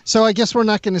 episodes. So I guess we're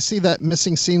not going to see that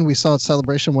missing scene we saw at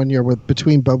Celebration one year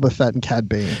between Boba Fett and Cad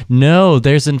Bane. No,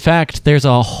 there's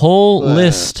a whole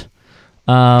list.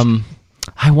 I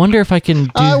wonder if I can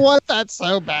do... I want that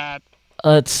so bad.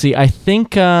 Let's see. I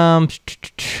think they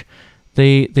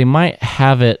might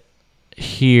have it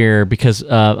here because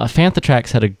Fantha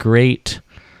Tracks had a great.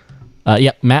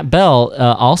 Matt Bell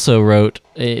also wrote.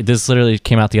 This literally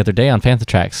came out the other day on Fantha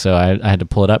Tracks, so I had to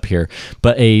pull it up here.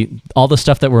 But all the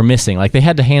stuff that we're missing, like they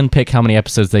had to handpick how many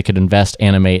episodes they could invest,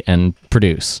 animate, and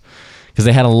produce, because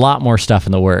they had a lot more stuff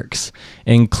in the works,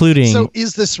 including. So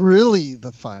is this really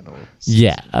the final?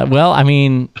 Yeah. Well, I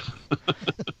mean,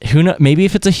 who knows? Maybe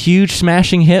if it's a huge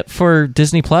smashing hit for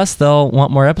Disney Plus, they'll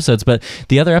want more episodes. But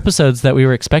the other episodes that we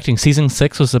were expecting, season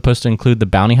 6 was supposed to include the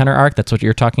Bounty Hunter arc. That's what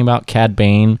you're talking about. Cad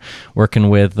Bane working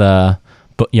with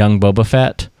young Boba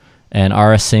Fett and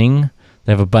Aurra Sing.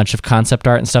 They have a bunch of concept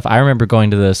art and stuff. I remember going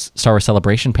to the Star Wars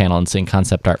Celebration panel and seeing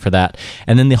concept art for that.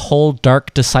 And then the whole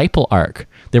Dark Disciple arc.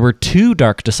 There were 2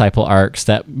 Dark Disciple arcs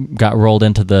that got rolled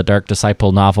into the Dark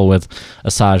Disciple novel with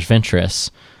Asajj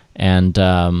Ventress. And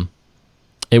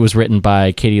it was written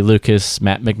by Katie Lucas,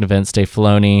 Matt McNevins, Dave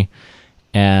Filoni.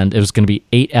 And it was going to be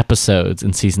 8 episodes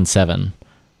in season 7.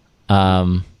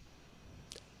 And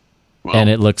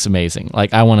it looks amazing.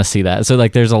 Like, I want to see that. So,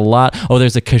 like, there's a lot. Oh,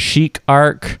 there's a Kashyyyk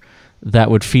arc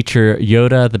that would feature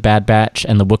Yoda, the Bad Batch,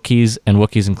 and the Wookiees,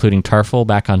 including Tarful,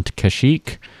 back on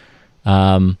Kashyyyk.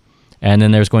 And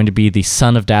then there's going to be the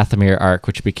Son of Dathomir arc,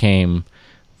 which became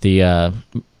the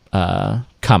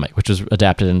comic, which was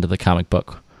adapted into the comic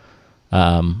book,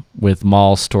 with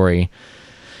Maul's story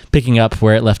picking up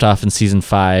where it left off in season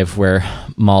 5, where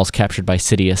Maul's captured by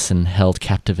Sidious and held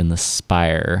captive in the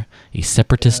Spire, a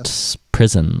separatist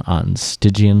prison on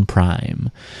Stygian Prime.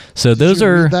 So Did you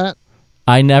read that?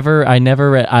 I never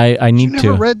read. I need to. You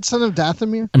never read Son of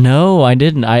Dathomir? No, I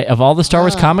didn't. Of all the Star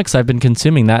Wars comics I've been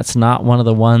consuming, that's not one of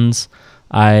the ones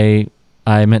I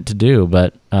meant to do.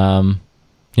 But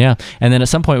yeah. And then at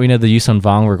some point we know the Yuuzhan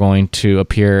Vong were going to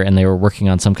appear, and they were working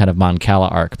on some kind of Mon Cala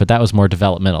arc, but that was more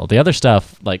developmental. The other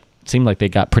stuff seemed like they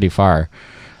got pretty far.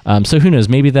 So who knows?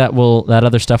 Maybe that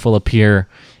other stuff will appear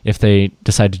if they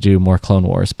decide to do more Clone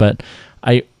Wars. But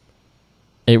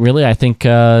it really, I think,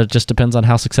 just depends on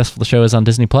how successful the show is on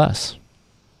Disney Plus.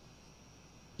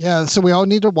 Yeah, so we all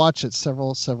need to watch it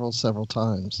several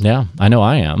times. Yeah, I know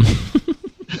I am.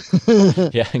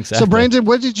 Yeah, exactly. So, Brandon,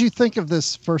 what did you think of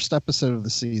this first episode of the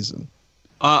season?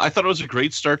 I thought it was a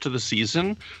great start to the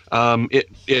season. I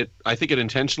think it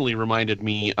intentionally reminded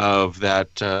me of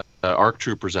that ARC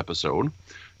Troopers episode.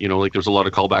 There's a lot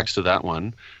of callbacks to that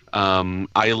one.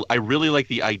 I really like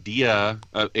the idea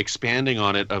of expanding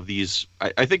on it of these.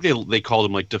 I think they call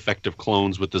them like defective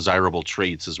clones with desirable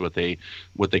traits is what they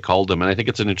called them, and I think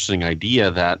it's an interesting idea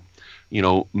that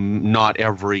not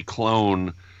every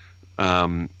clone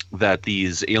that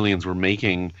these aliens were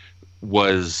making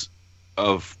was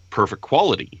of perfect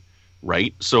quality,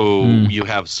 right? So you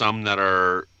have some that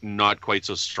are not quite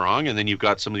so strong, and then you've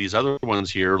got some of these other ones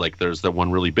here, like there's the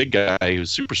one really big guy who's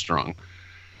super strong.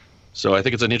 So I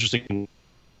think it's an interesting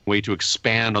way to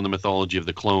expand on the mythology of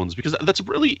the clones, because that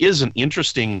really is an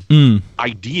interesting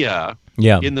idea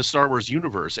in the Star Wars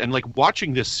universe. And like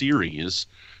watching this series,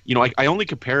 I only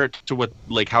compare it to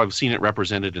how I've seen it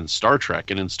represented in Star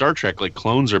Trek. And in Star Trek, like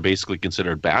clones are basically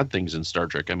considered bad things in Star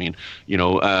Trek. I mean,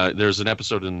 there's an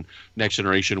episode in Next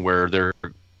Generation where a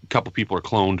couple people are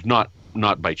cloned,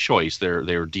 not by choice. Their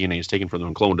DNA is taken from them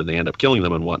and cloned, and they end up killing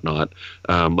them and whatnot,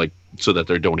 so that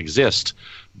they don't exist.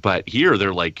 But here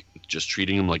they're like just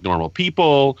treating them like normal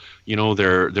people.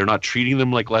 They're not treating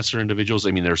them like lesser individuals.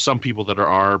 I mean, there's some people that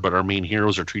are, but our main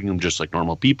heroes are treating them just like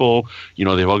normal people.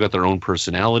 They've all got their own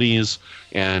personalities.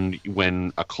 And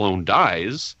when a clone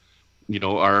dies,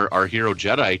 our hero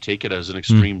Jedi take it as an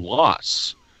extreme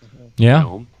loss.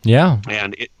 Yeah. Yeah.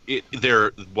 And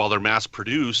while they're mass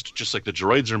produced, just like the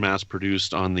droids are mass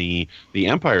produced on the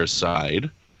Empire's side,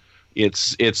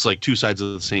 it's like two sides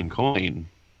of the same coin.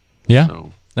 Yeah.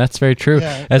 So. That's very true.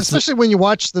 Yeah, especially when you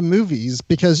watch the movies,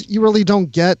 because you really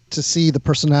don't get to see the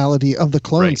personality of the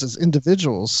clones as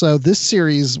individuals. So this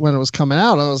series, when it was coming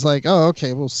out, I was like, oh,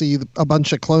 okay, we'll see a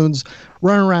bunch of clones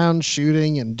run around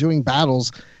shooting and doing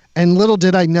battles. And little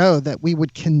did I know that we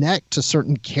would connect to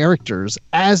certain characters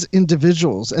as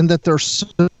individuals, and that they're so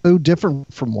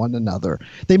different from one another.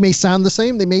 They may sound the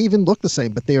same, they may even look the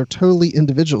same, but they are totally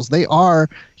individuals. They are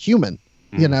human.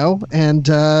 And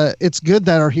it's good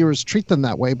that our heroes treat them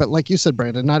that way. But like you said,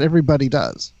 Brandon, not everybody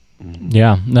does.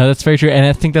 Yeah, no, that's very true. And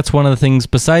I think that's one of the things,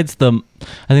 besides I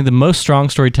think the most strong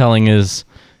storytelling is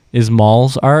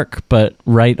Maul's arc, but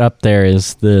right up there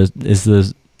is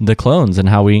the clones, and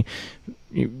how we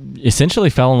essentially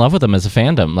fell in love with them as a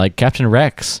fandom. Like Captain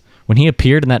Rex, when he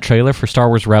appeared in that trailer for Star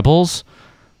Wars Rebels,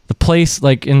 the place,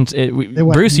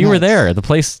 Bruce, you were there. The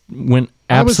place went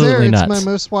absolutely nuts. It's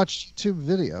my most watched YouTube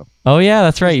video. Oh yeah,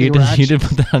 that's right. You did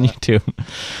put that on YouTube.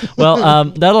 Well,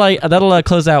 that'll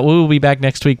close out. We will be back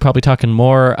next week, probably talking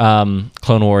more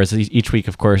Clone Wars. Each week,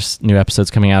 of course, new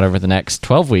episodes coming out over the next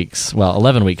 12 weeks. Well,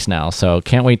 11 weeks now. So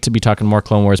can't wait to be talking more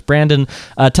Clone Wars. Brandon,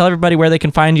 tell everybody where they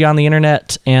can find you on the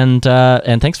internet, and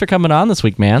thanks for coming on this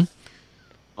week, man.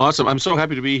 Awesome. I'm so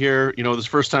happy to be here. You know, this is the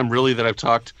first time really that I've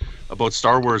talked about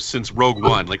Star Wars since Rogue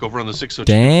One. Like over on the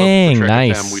 602 Dang, Club,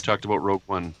 nice. FM, we talked about Rogue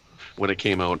One when it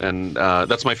came out, and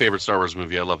that's my favorite Star Wars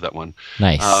movie. I love that one.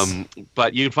 Nice.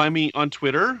 But you can find me on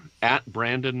Twitter at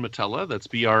Brandon Mutala. That's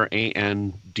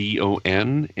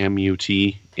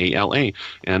BrandonMutala.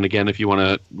 And again, if you want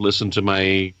to listen to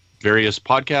my various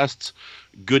podcasts,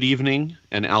 Good Evening,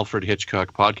 an Alfred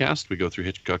Hitchcock podcast. We go through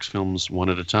Hitchcock's films one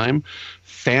at a time.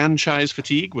 Franchise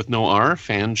Fatigue with no R,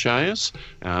 Franchise.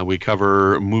 We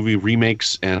cover movie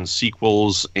remakes and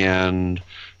sequels and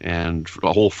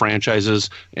whole franchises.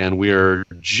 And we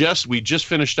just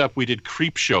finished up. We did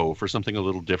Creep Show for something a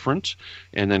little different.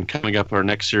 And then coming up, our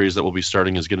next series that we'll be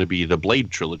starting is going to be the Blade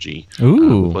trilogy.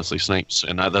 Ooh. With Wesley Snipes.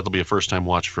 And that'll be a first-time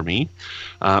watch for me.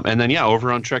 And then,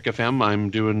 over on Trek FM, I'm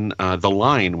doing The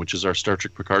Line, which is our Star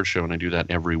Trek Picard show, and I do that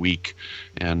every week.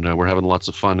 And we're having lots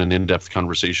of fun and in-depth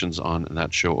conversations on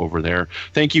that show over there.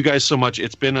 Thank you guys so much.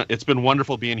 It's been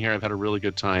wonderful being here. I've had a really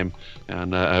good time,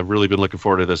 and I've really been looking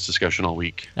forward to this discussion all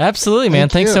week. Absolutely, man.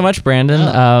 Thanks so much,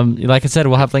 Brandon. Like I said,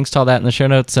 we'll have links to all that in the show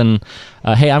notes. And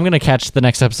hey, I'm going to catch the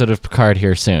next episode of Picard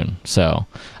here soon. So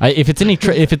if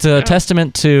it's a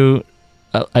testament to,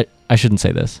 I shouldn't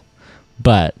say this,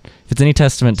 but if it's any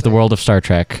testament to the world of Star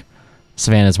Trek,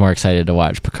 Savannah's more excited to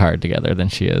watch Picard together than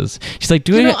she is. She's like,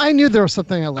 I knew there was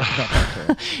something I liked about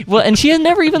that. Well, and she had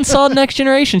never even saw Next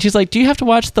Generation. She's like, do you have to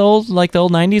watch the old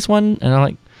 90s one? And I'm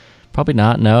like, probably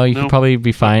not. No, you could probably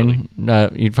be fine.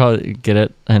 You'd probably get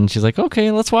it. And she's like,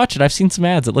 okay, let's watch it. I've seen some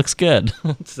ads. It looks good.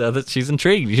 So that she's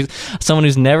intrigued. She's someone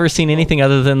who's never seen anything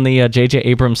other than the J.J.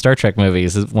 Abrams Star Trek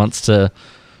movies. Wants to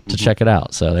check it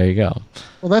out. So there you go.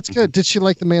 Well, that's good. Did she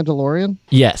like The Mandalorian?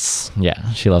 Yes.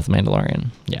 Yeah, she loved The Mandalorian.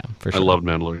 Yeah, for sure. I loved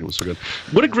Mandalorian. It was so good.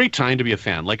 What a great time to be a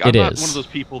fan. Like, I'm not one of those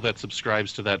people that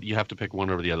subscribes to that. You have to pick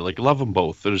one over the other. Like, love them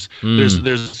both. There's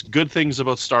good things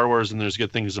about Star Wars and there's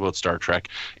good things about Star Trek.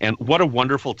 And what a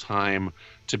wonderful time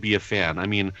to be a fan. I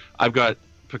mean, I've got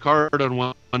Picard on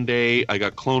one day. I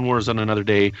got Clone Wars on another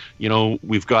day. You know,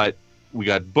 we got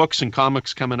books and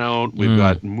comics coming out. We've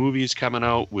got movies coming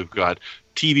out. We've got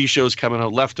TV shows coming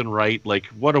out left and right. Like,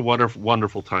 what a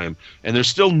wonderful time. And there's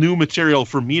still new material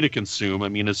for me to consume. I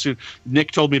mean,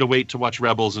 Nick told me to wait to watch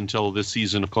Rebels until this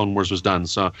season of Clone Wars was done.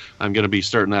 So I'm going to be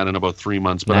starting that in about 3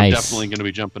 months. But I'm definitely going to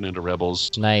be jumping into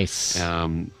Rebels. Nice.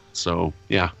 So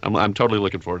yeah, I'm totally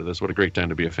looking forward to this. What a great time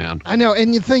to be a fan. I know.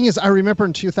 And the thing is, I remember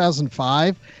in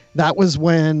 2005, that was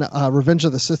when Revenge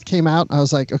of the Sith came out. I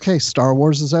was like, okay, Star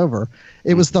Wars is over.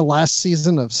 It was the last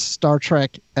season of Star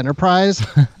Trek Enterprise.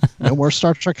 No more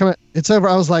Star Trek coming. It's over.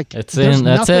 I was like, that's it.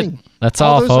 That's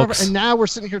all folks. And now we're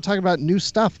sitting here talking about new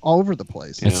stuff all over the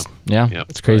place. It's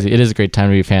crazy. Right. It is a great time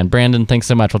to be a fan. Brandon, thanks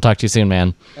so much. We'll talk to you soon,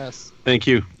 man. Yes. Thank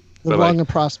you. Live long and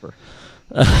prosper.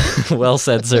 Well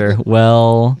said, sir.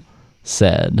 Well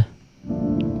said.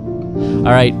 All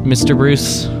right, Mr.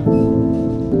 Bruce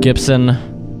Gibson.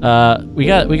 We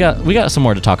got some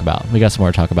more to talk about. We got some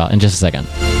more to talk about in just a second.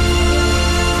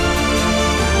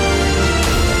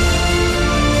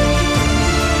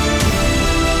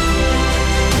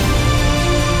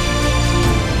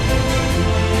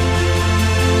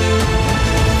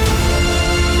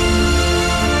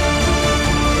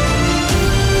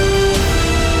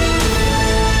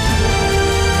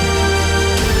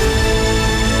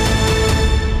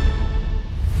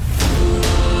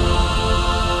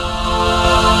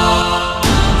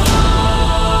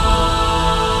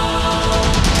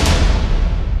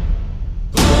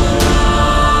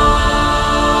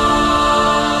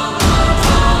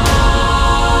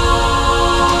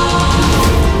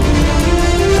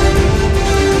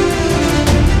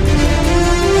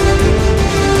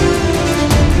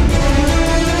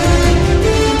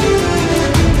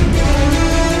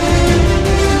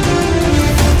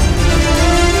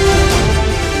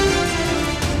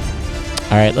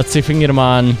 All right, let's see if we can get him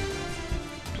on.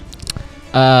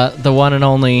 The one and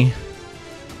only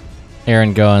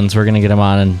Aaron Goins. We're gonna get him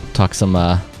on and talk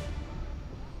about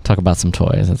some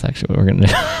toys. That's actually what we're gonna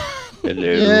do. Hello.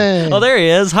 Yay. Oh, there he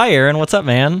is. Hi, Aaron. What's up,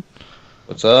 man?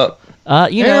 What's up?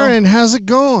 Aaron, how's it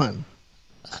going?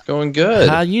 It's going good.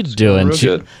 How you doing? Real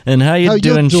good. And how you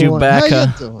doing, Chewbacca?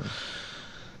 How you doing?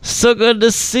 So good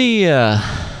to see ya.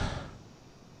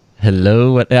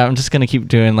 Hello. I'm just gonna keep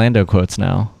doing Lando quotes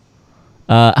now.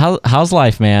 How's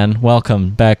life, man? Welcome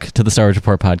back to the Star Wars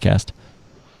Report podcast.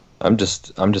 I'm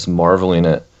just marveling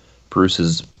at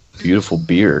Bruce's beautiful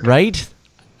beard. Right?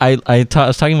 I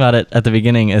was talking about it at the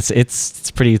beginning. It's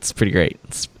pretty great.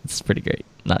 It's pretty great.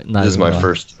 Not This is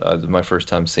even my first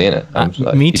time seeing it.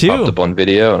 Me he too. Popped up on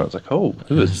video, and I was like, "Oh,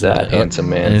 who is that handsome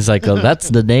man?" And he's like, "Oh, that's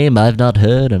the name I've not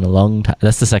heard in a long time."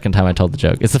 That's the second time I told the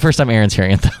joke. It's the first time Aaron's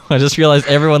hearing it, though. I just realized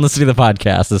everyone listening to the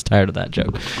podcast is tired of that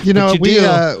joke. You know, But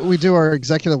we do our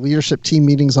executive leadership team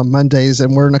meetings on Mondays,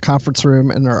 and we're in a conference room,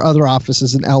 and our other office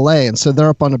is in LA, and so they're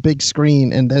up on a big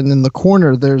screen, and then in the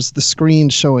corner there's the screen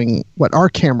showing what our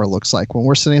camera looks like when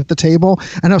we're sitting at the table.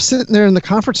 And I was sitting there in the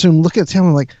conference room looking at the table,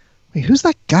 I'm like, wait, who's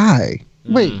that guy?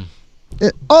 Wait,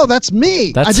 that's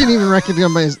me. I didn't even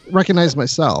recognize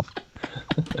myself.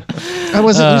 I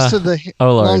wasn't used to the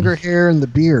longer hair and the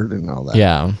beard and all that.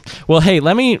 Yeah. Well, hey,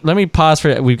 let me pause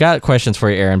for. We've got questions for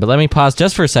you, Aaron, but let me pause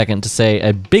just for a second to say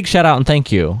a big shout out and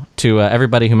thank you to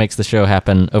everybody who makes the show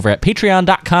happen over at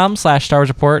patreon.com/Star Wars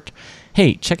Report.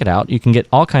 Hey, check it out. You can get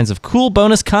all kinds of cool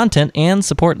bonus content and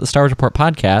support the Star Wars Report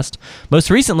podcast. Most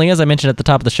recently, as I mentioned at the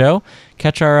top of the show,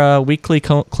 catch our weekly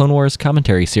Clone Wars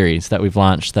commentary series that we've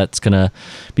launched. That's going to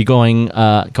be going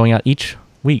out each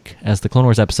week as the Clone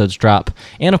Wars episodes drop.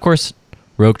 And, of course,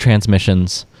 Rogue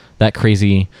Transmissions, that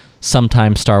crazy,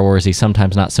 sometimes Star Warsy,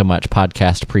 sometimes not so much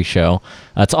podcast pre-show.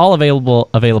 It's all available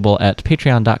at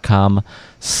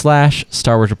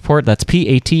patreon.com/Star Wars Report. That's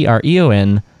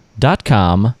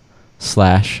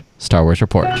patreon.com/Star Wars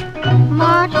Report.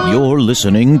 You're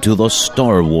listening to the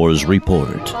Star Wars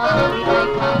Report.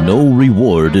 No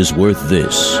reward is worth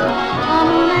this.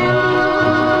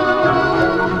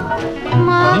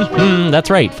 That's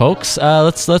right, folks.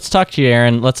 Let's talk to you,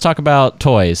 Aaron. Let's talk about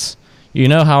toys. You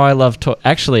know how I love toys.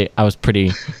 Actually, I was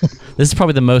pretty... This is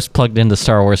probably the most plugged into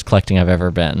Star Wars collecting I've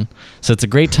ever been. So it's a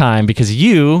great time because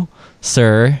you,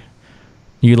 sir,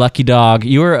 you lucky dog,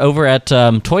 you were over at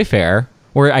Toy Fair,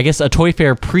 or I guess a Toy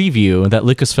Fair preview that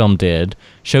Lucasfilm did,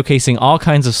 showcasing all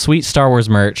kinds of sweet Star Wars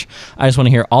merch. I just want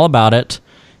to hear all about it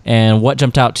and what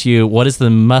jumped out to you. What is the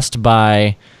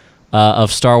must-buy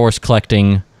of Star Wars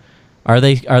collecting? Are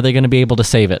they going to be able to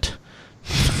save it?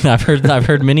 I've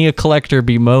heard many a collector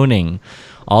bemoaning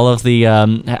all of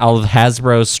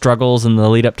Hasbro's struggles in the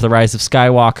lead up to the Rise of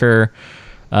Skywalker,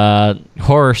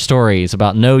 horror stories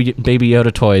about no Baby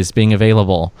Yoda toys being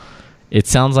available. It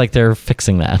sounds like they're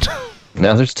fixing that.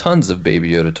 Now there's tons of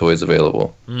Baby Yoda toys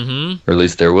available, or at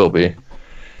least there will be.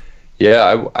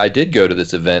 Yeah, I did go to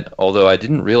this event, although I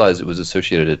didn't realize it was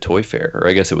associated at Toy Fair, or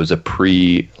I guess it was a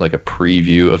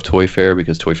preview of Toy Fair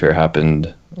because Toy Fair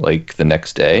happened like the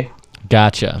next day.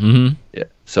 Gotcha. Mm-hmm. Yeah.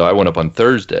 So I went up on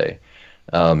Thursday,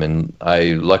 and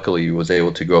I luckily was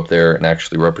able to go up there and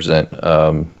actually represent.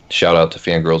 Shout out to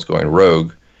Fangirls Going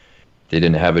Rogue. They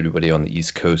didn't have anybody on the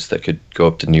East Coast that could go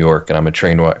up to New York, and I'm a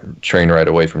train ride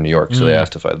away from New York, so they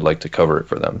asked if I'd like to cover it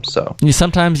for them. So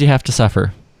sometimes you have to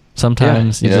suffer.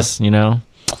 Sometimes I was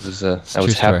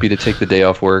happy to take the day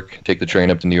off work, take the train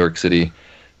up to New York City,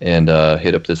 and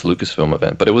hit up this Lucasfilm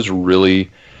event. But it was really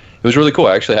cool.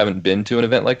 I actually haven't been to an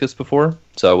event like this before,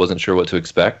 so I wasn't sure what to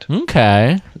expect.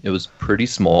 Okay. It was pretty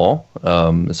small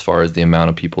as far as the amount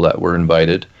of people that were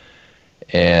invited,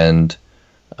 and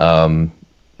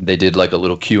they did like a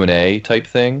little Q&A type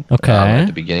thing at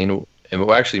the beginning. And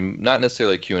well, actually, not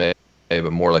necessarily a Q&A,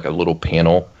 but more like a little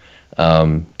panel.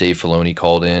 Dave Filoni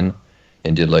called in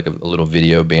and did like a little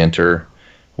video banter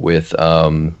with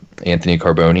Anthony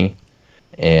Carboni,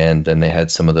 and then they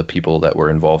had some of the people that were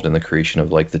involved in the creation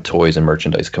of like the toys and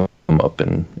merchandise come up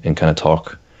and kind of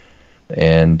talk,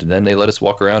 and then they let us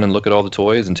walk around and look at all the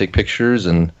toys and take pictures,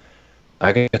 and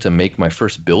I got to make my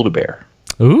first Build-A-Bear.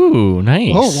 Ooh,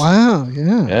 nice. Oh wow,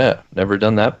 yeah, never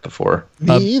done that before.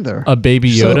 Me either. A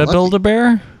Baby Yoda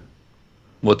Build-A-Bear?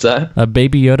 What's that? A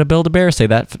Baby Yoda Build-A-Bear? Say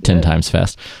that 10 times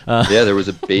fast. Yeah, there was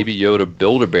a Baby Yoda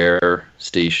Build-A-Bear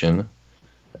station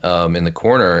in the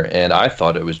corner, and I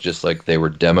thought it was just like they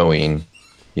were demoing,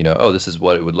 this is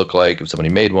what it would look like if somebody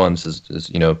made one. This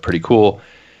is pretty cool.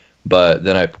 But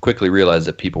then I quickly realized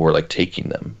that people were like taking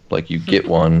them. Like you get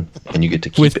one and you get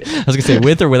to keep it. I was gonna say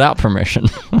with or without permission.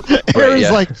 Aaron's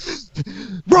like,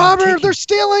 Robert, they're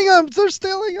stealing them. They're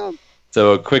stealing them.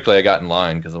 So quickly I got in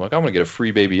line because I'm like, I'm going to get a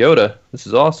free Baby Yoda. This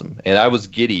is awesome. And I was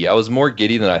giddy. I was more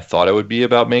giddy than I thought I would be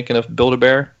about making a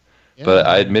Build-A-Bear. Yeah. But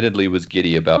I admittedly was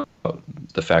giddy about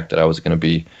the fact that I was going to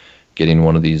be getting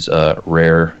one of these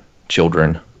rare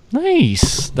children.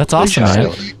 Nice. That's awesome,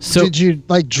 man. So did you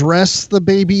like dress the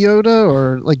Baby Yoda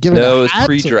or like give it a hat? No, it was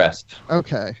pre-dressed.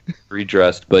 Okay.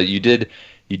 Pre-dressed. But you did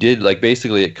like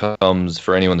basically it comes,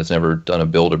 for anyone that's never done a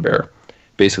Build-A-Bear,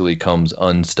 basically comes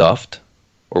unstuffed,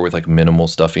 or with like minimal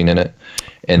stuffing in it,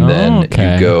 and then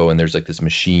you go and there's like this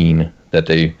machine that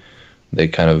they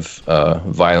kind of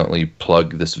violently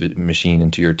plug this machine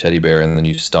into your teddy bear, and then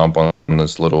you stomp on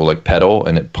this little like pedal,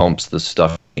 and it pumps the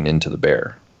stuffing into the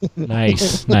bear.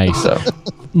 Nice. So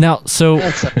Now, so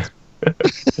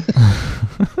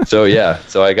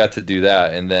so I got to do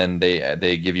that, and then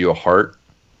they give you a heart,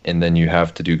 and then you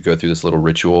have to go through this little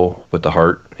ritual with the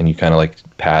heart, and you kind of like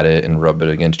pat it and rub it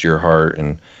against your heart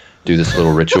and do this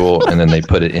little ritual, and then they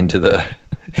put it into the.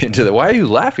 Why are you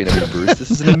laughing at me, Bruce? This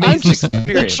is an amazing I'm just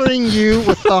experience. picturing you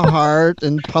with the heart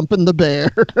and pumping the bear.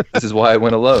 This is why I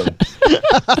went alone.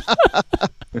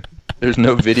 There's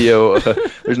no video.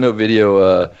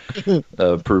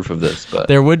 Proof of this, but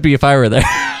there would be if I were there.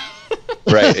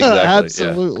 Right, exactly.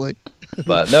 Absolutely. Yeah.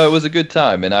 But no, it was a good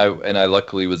time, and I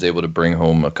luckily was able to bring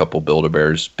home a couple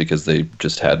Build-A-Bears because they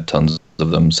just had tons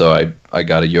of them. So I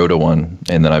got a Yoda one,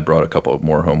 and then I brought a couple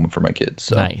more home for my kids.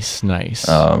 So. Nice.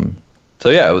 So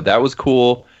yeah, that was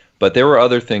cool. But there were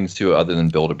other things too, other than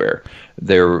Build-A-Bear.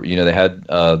 They had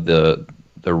the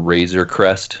Razor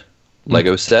Crest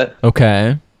Lego set.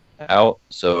 Okay. Out,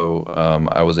 so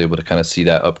I was able to kind of see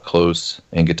that up close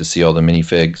and get to see all the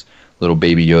minifigs, little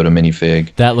Baby Yoda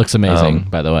minifig. That looks amazing,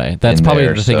 by the way. That's probably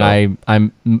the thing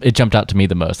it jumped out to me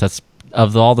the most. That's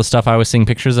of all the stuff I was seeing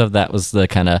pictures of, that was the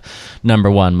kind of number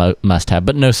one must have,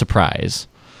 but no surprise.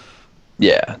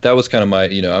 Yeah, that was kind of my,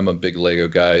 I'm a big Lego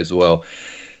guy as well,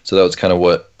 so that was kind of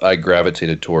what I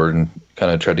gravitated toward and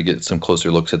kind of tried to get some closer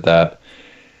looks at that.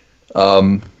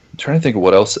 I'm trying to think of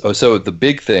what else. Oh, so the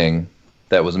big thing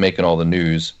that was making all the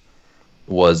news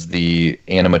was the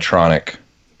animatronic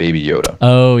Baby Yoda.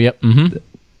 Oh, yep. Mm-hmm.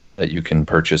 That you can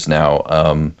purchase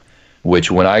now,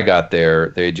 which when I got there,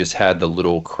 they just had the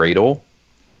little cradle,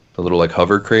 the little like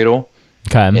hover cradle,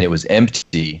 and it was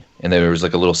empty, and there was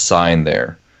like a little sign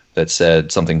there that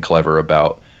said something clever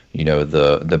about,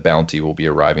 the bounty will be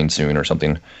arriving soon or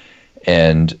something.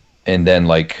 And then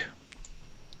like,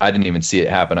 I didn't even see it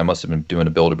happen. I must have been doing a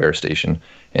Build-A-Bear station.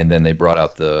 And then they brought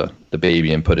out the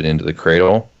baby and put it into the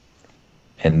cradle.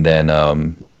 And then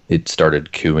it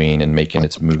started cooing and making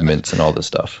its movements and all this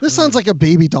stuff. This sounds like a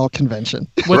baby doll convention.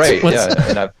 Yeah.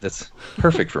 And that's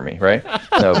perfect for me, right?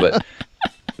 No,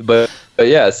 but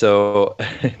yeah, so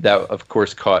that of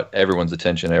course caught everyone's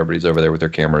attention. Everybody's over there with their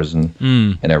cameras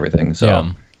and everything.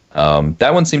 So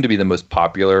that one seemed to be the most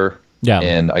popular. Yeah.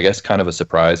 And I guess kind of a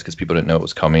surprise because people didn't know it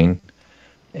was coming.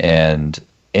 And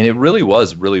it really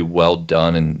was really well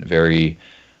done and very.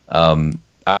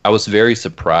 I was very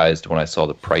surprised when I saw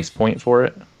the price point for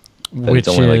it. It's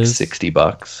only like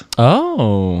 $60.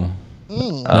 Oh,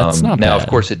 that's not now. bad. Of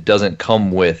course, it doesn't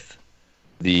come with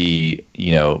the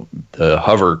the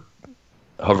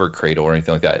hover cradle or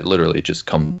anything like that. It literally just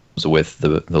comes with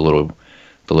the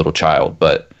little child.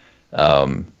 But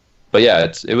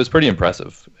yeah, it was pretty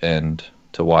impressive and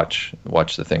to watch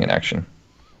the thing in action.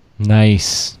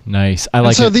 Nice. I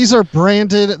like. So it. these are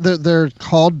branded. They're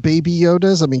called Baby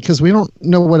Yodas. I mean, because we don't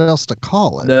know what else to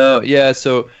call it. No, yeah.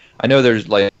 So I know there's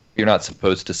like you're not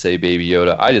supposed to say Baby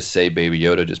Yoda. I just say Baby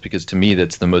Yoda just because to me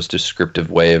that's the most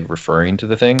descriptive way of referring to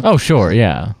the thing. Oh, sure,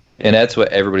 yeah. And that's what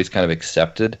everybody's kind of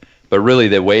accepted. But really,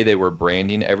 the way they were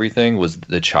branding everything was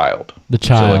the child. The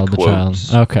child. So, like,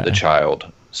 quotes, Okay. The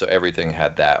child. So everything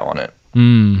had that on it.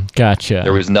 Gotcha.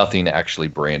 There was nothing actually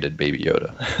branded Baby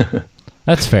Yoda.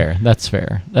 That's fair.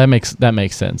 That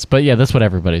makes sense. But yeah, that's what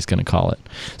everybody's going to call it.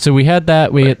 So we had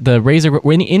that. We had the Razor.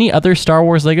 Any other Star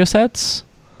Wars Lego sets?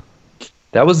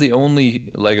 That was the only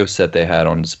Lego set they had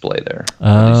on display there,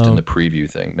 at least in the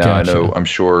preview thing. Now gotcha. I know, I'm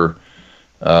sure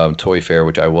Toy Fair,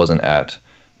 which I wasn't at,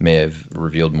 may have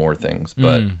revealed more things,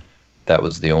 but that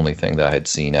was the only thing that I had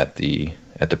seen at the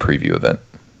preview event.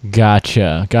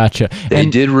 Gotcha. They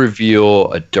did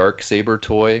reveal a Darksaber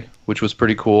toy, which was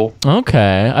pretty cool.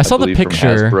 Okay, I saw the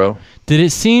picture. From Hasbro. Did it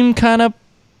seem kind of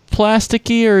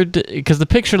plasticky, or because the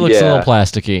picture looks a little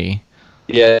plasticky?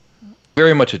 Yeah,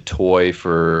 very much a toy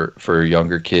for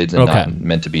younger kids, and not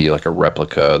meant to be like a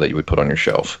replica that you would put on your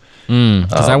shelf.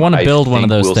 Because I want to build one of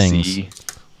those things.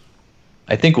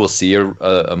 I think we'll see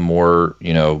a more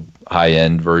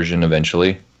high-end version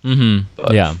eventually.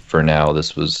 But yeah. For now,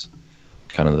 this was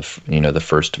kind of the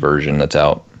first version that's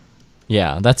out.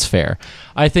 Yeah, that's fair.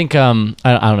 I think I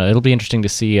don't know. It'll be interesting to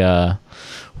see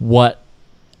what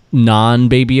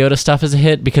non-Baby Yoda stuff is a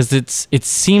hit, because it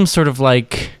seems sort of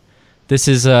like this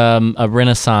is a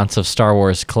renaissance of Star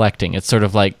Wars collecting. It's sort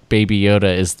of like Baby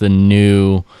Yoda is the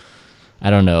new, I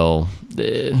don't know.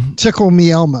 Tickle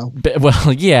Me Elmo.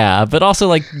 Well, yeah, but also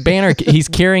like banner. He's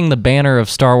carrying the banner of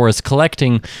Star Wars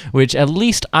collecting, which at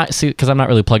least I see, because I'm not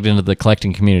really plugged into the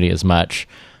collecting community as much.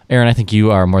 Aaron, I think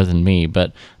you are more than me,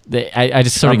 but I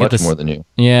just sort of get this more than you.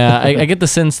 Yeah, I get the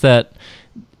sense that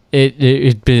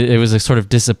it was a sort of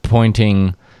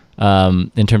disappointing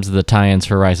in terms of the tie-ins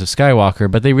for Rise of Skywalker,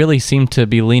 but they really seem to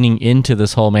be leaning into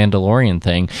this whole Mandalorian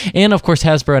thing. And of course,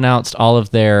 Hasbro announced all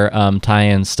of their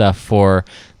tie-in stuff for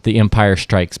the Empire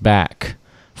Strikes Back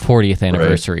 40th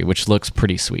anniversary, which looks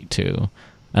pretty sweet too.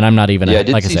 And I'm not even I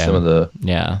did see some of the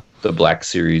Black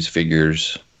Series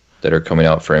figures that are coming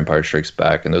out for Empire Strikes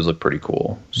Back, and those look pretty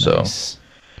cool. So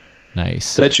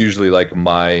nice. That's usually like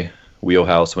my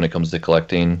wheelhouse when it comes to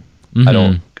collecting. I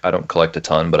don't collect a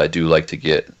ton, but I do like to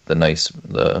get the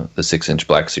 6-inch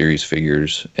Black Series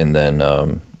figures, and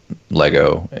then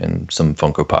Lego and some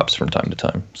Funko Pops from time to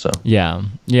time. So yeah.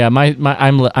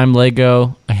 I'm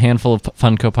Lego, a handful of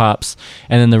Funko Pops,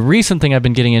 and then the recent thing I've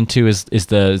been getting into is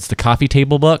the coffee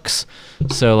table books.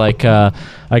 So like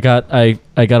I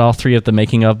got all 3 of the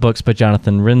Making of books by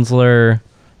Jonathan Rinsler,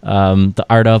 the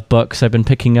Art of books I've been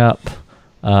picking up.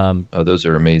 Those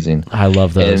are amazing. I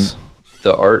love those. And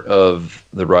the Art of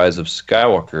the Rise of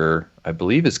Skywalker, I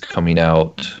believe, is coming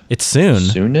out. It's soon.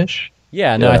 Soonish.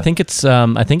 Yeah, no, I think it's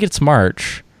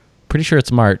March. Pretty sure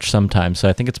it's March sometime. So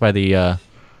I think it's by the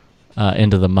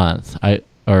end of the month,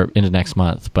 or into next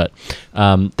month. But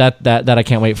that I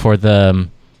can't wait for the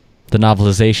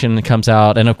novelization that comes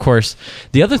out. And of course,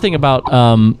 the other thing about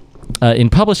in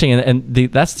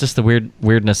publishing, that's just the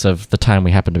weirdness of the time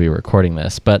we happen to be recording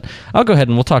this. But I'll go ahead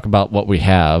and we'll talk about what we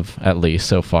have at least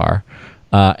so far.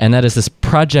 And that is this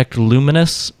Project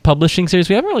Luminous publishing series.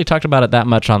 We haven't really talked about it that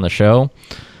much on the show.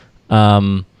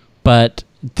 But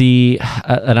and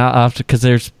I'll have to, because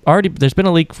there's been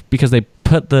a leak because they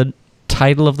put the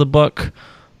title of the book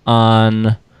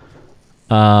on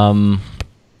their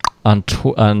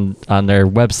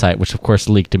website, which of course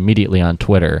leaked immediately on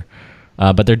Twitter.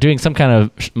 But they're doing some kind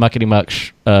of muckety-muck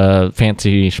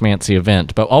fancy schmancy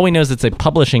event. But all we know is it's a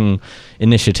publishing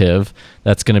initiative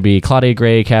that's going to be Claudia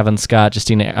Gray, Cavan Scott,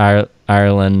 Justina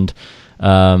Ireland,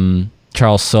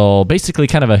 Charles Soule, basically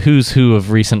kind of a who's who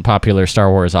of recent popular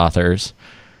Star Wars authors.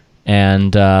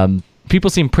 And people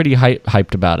seem pretty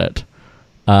hyped about it.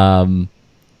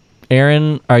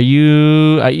 Aaron, are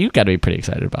you got to be pretty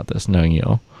excited about this, knowing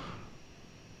you.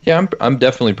 Yeah, I'm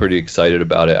definitely pretty excited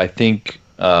about it. I think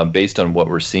based on what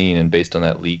we're seeing and based on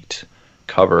that leaked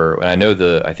cover, and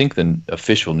I think the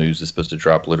official news is supposed to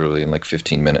drop literally in like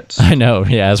 15 minutes. I know,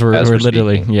 yeah, as we're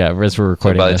literally speaking. as we're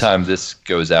recording. So by the time this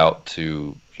goes out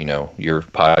to your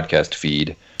podcast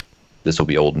feed, this will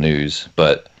be old news.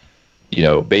 But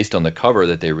based on the cover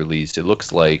that they released, it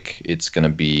looks like it's going to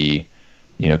be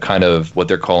kind of what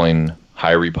they're calling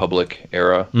High Republic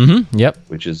era. Mm-hmm. Yep.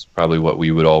 Which is probably what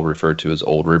we would all refer to as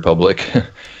Old Republic.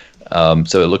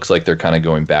 So it looks like they're kind of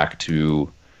going back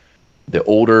to the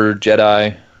older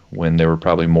Jedi when there were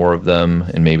probably more of them,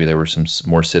 and maybe there were some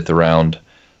more Sith around.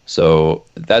 So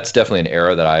that's definitely an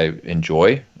era that I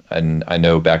enjoy. And I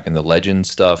know back in the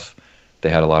Legends stuff, they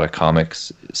had a lot of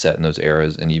comics set in those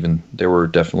eras, and even there were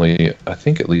definitely, I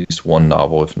think, at least one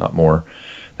novel, if not more,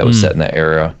 that was set in that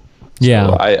era. Yeah.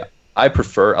 So I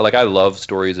prefer, I love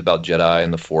stories about Jedi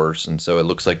and the Force, and so it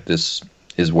looks like this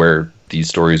is where these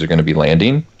stories are going to be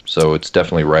landing. So it's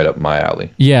definitely right up my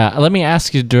alley. Yeah, let me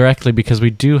ask you directly, because we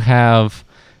do have,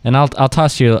 and I'll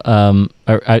toss you,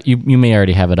 you may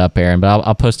already have it up, Aaron, but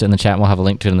I'll post it in the chat and we'll have a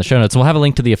link to it in the show notes. We'll have a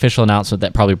link to the official announcement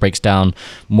that probably breaks down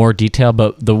more detail,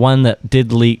 but the one that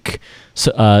did leak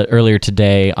earlier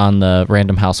today on the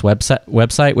Random House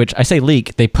website, which I say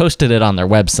leak, they posted it on their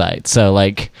website. So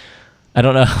I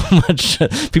don't know how much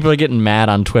people are getting mad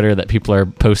on Twitter that people are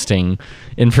posting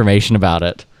information about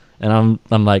it. And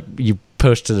I'm like, you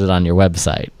posted it on your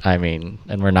website. I mean,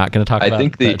 and we're not going to talk about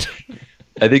it.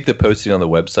 I think the posting on the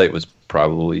website was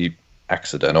probably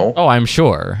accidental. Oh, I'm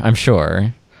sure.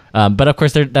 But of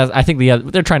course, I think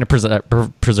they're trying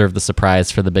to preserve the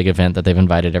surprise for the big event that they've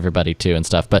invited everybody to and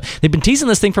stuff. But they've been teasing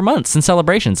this thing for months in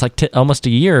celebrations, like almost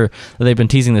a year that they've been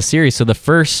teasing this series. So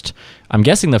I'm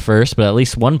guessing the first, but at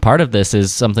least one part of this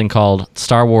is something called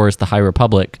Star Wars: The High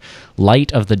Republic,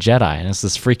 Light of the Jedi, and it's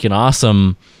this freaking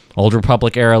awesome Old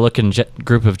Republic era looking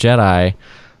group of Jedi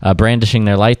brandishing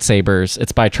their lightsabers.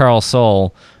 It's by Charles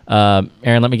Soule. Aaron,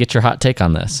 let me get your hot take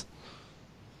on this.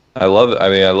 I love it.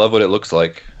 I love what it looks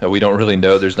like. We don't really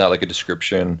know. There's not like a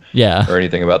description or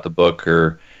anything about the book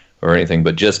or anything,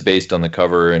 but just based on the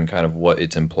cover and kind of what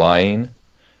it's implying,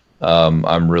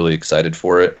 I'm really excited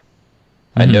for it.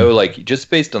 Mm-hmm. I know, just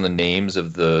based on the names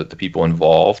of the people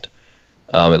involved,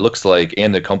 it looks like,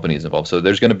 and the companies involved. So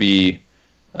there's going to be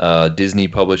Disney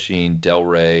Publishing, Del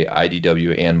Rey,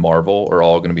 IDW, and Marvel are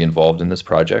all going to be involved in this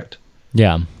project.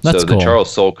 Yeah, that's cool. The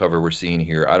Charles Soule cover we're seeing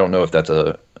here, I don't know if that's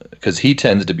because he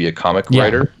tends to be a comic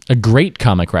writer. A great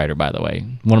comic writer, by the way.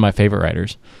 One of my favorite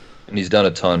writers. And he's done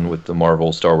a ton with the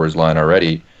Marvel Star Wars line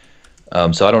already.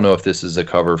 So I don't know if this is a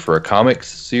cover for a comics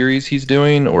series he's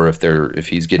doing, or if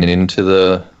he's getting into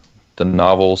the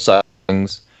novel side of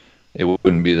things. It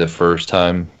wouldn't be the first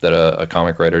time that a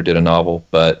comic writer did a novel,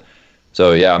 but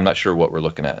so yeah, I'm not sure what we're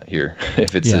looking at here.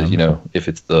 If it's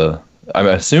I'm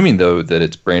assuming though that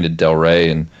it's branded Del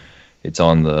Rey and it's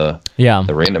on the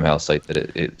Random House site, that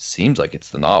it seems like it's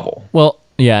the novel. Well,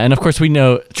 yeah, and of course we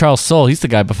know Charles Soule. He's the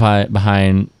guy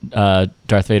behind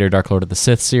Darth Vader, Dark Lord of the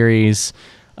Sith series.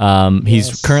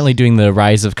 He's currently doing the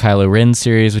Rise of Kylo Ren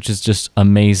series, which is just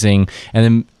amazing.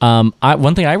 And then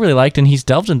one thing I really liked, and he's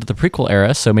delved into the prequel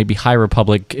era, so maybe High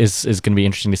Republic is going to be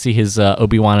interesting to see, his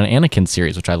Obi-Wan and Anakin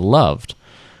series, which I loved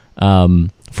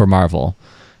for Marvel.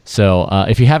 So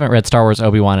if you haven't read Star Wars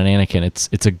Obi-Wan and Anakin,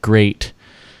 it's a great,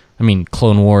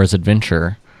 Clone Wars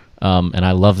adventure, and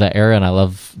I love that era and I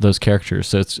love those characters.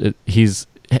 So he's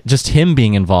just him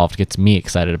being involved gets me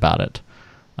excited about it.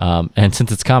 And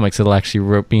since it's comics, it'll actually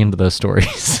rope me into those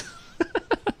stories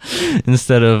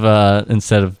instead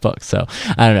of books. So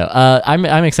I don't know.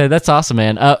 I'm excited. That's awesome,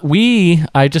 man.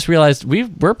 I just realized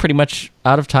we're pretty much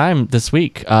out of time this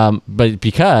week. But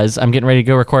because I'm getting ready to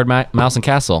go record Mouse and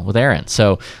Castle with Aaron.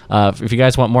 So if you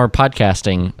guys want more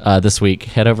podcasting this week,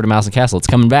 head over to Mouse and Castle. It's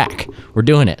coming back. We're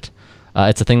doing it.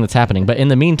 It's a thing that's happening. But in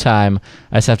the meantime,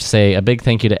 I just have to say a big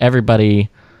thank you to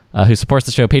everybody who supports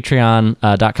the show,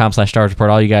 patreon.com/Star Wars Report,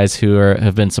 all you guys who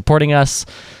have been supporting us.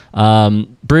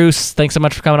 Bruce, thanks so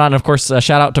much for coming on. And of course,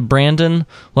 shout out to Brandon.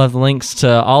 We'll have the links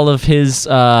to all of his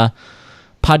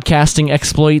podcasting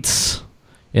exploits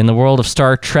in the world of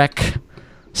Star Trek,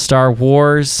 Star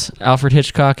Wars, Alfred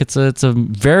Hitchcock. It's a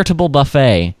veritable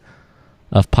buffet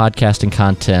of podcasting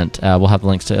content. We'll have the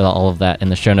links to all of that in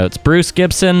the show notes. Bruce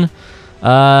Gibson,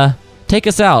 take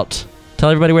us out. Tell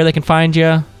everybody where they can find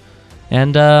you.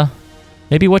 And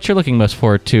maybe what you're looking most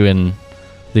forward to in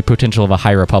the potential of a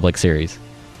High Republic series.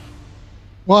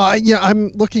 Well, yeah, I'm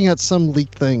looking at some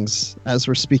leaked things as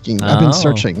we're speaking. I've been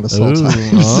searching this whole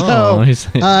time. So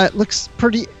it looks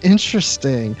pretty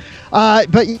interesting.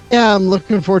 But yeah, I'm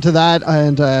looking forward to that.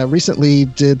 And recently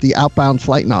did the Outbound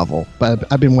Flight novel. But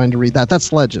I've been wanting to read that.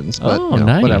 That's Legends. But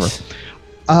nice. Whatever.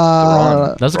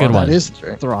 That's a good one. That is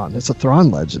Thrawn. It's a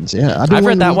Thrawn Legends. Yeah, I've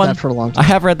read that one that for a long time. I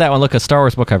have read that one. Look, a Star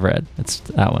Wars book I've read. It's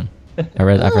that one. I've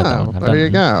read that one. There you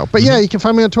go. But yeah, you can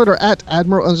find me on Twitter at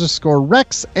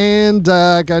Admiral_Rex, and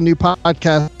got a new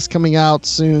podcast coming out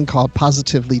soon called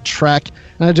Positively Trek,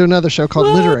 and I do another show called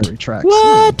Literary Trek.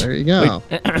 What? So there you go.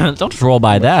 Wait, don't just roll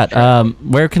by that.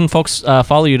 Where can folks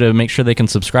follow you to make sure they can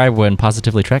subscribe when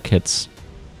Positively Trek hits?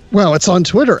 Well, it's on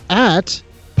Twitter at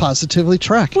Positively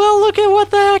Trek. Well, look at what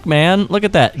the heck, man. Look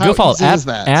at that. Go follow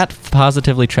at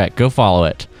Positively Trek. Go follow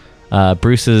it.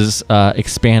 Bruce is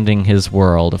expanding his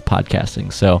world of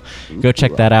podcasting, so go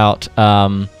check that out.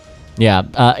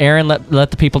 Aaron,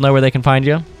 let the people know where they can find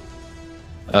you.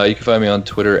 You can find me on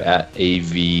Twitter at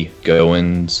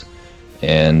avgoins,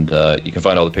 and you can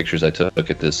find all the pictures I took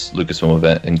at this Lucasfilm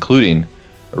event, including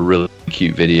a really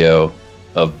cute video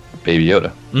of Baby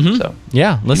Yoda. Mm-hmm. So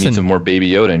yeah, listen. If you need some more Baby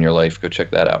Yoda in your life, go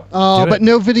check that out. Oh, but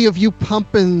no video of you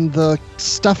pumping the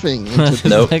stuffing into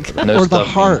no or the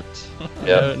heart.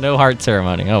 Yep. No heart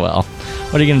ceremony. Oh well.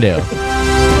 What are you gonna do?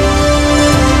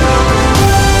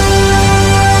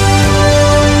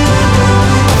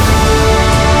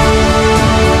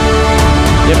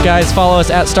 Yep, guys, follow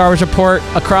us at Star Wars Report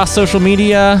across social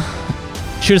media.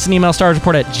 Shoot us an email,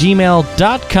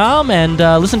 starwarsreport@gmail.com, and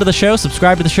listen to the show,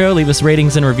 subscribe to the show, leave us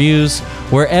ratings and reviews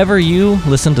wherever you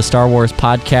listen to Star Wars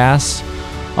podcasts.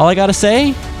 All I gotta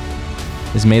say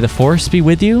is may the Force be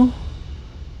with you,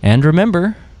 and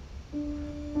remember,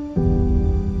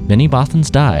 many Bothans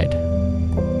died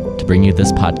to bring you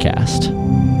this podcast.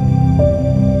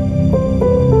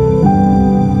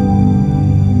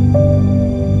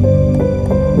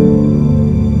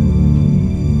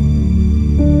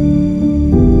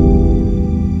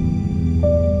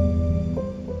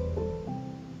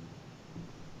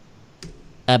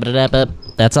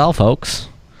 That's all, folks.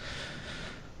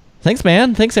 Thanks,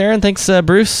 man. Thanks, Aaron. Thanks,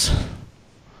 Bruce.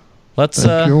 Let's.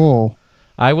 Cool.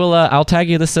 I will. I'll tag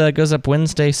you. This goes up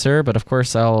Wednesday, sir. But of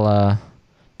course, I'll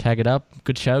tag it up.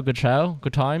 Good show. Good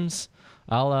times.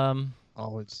 I'll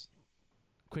always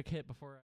quick hit before.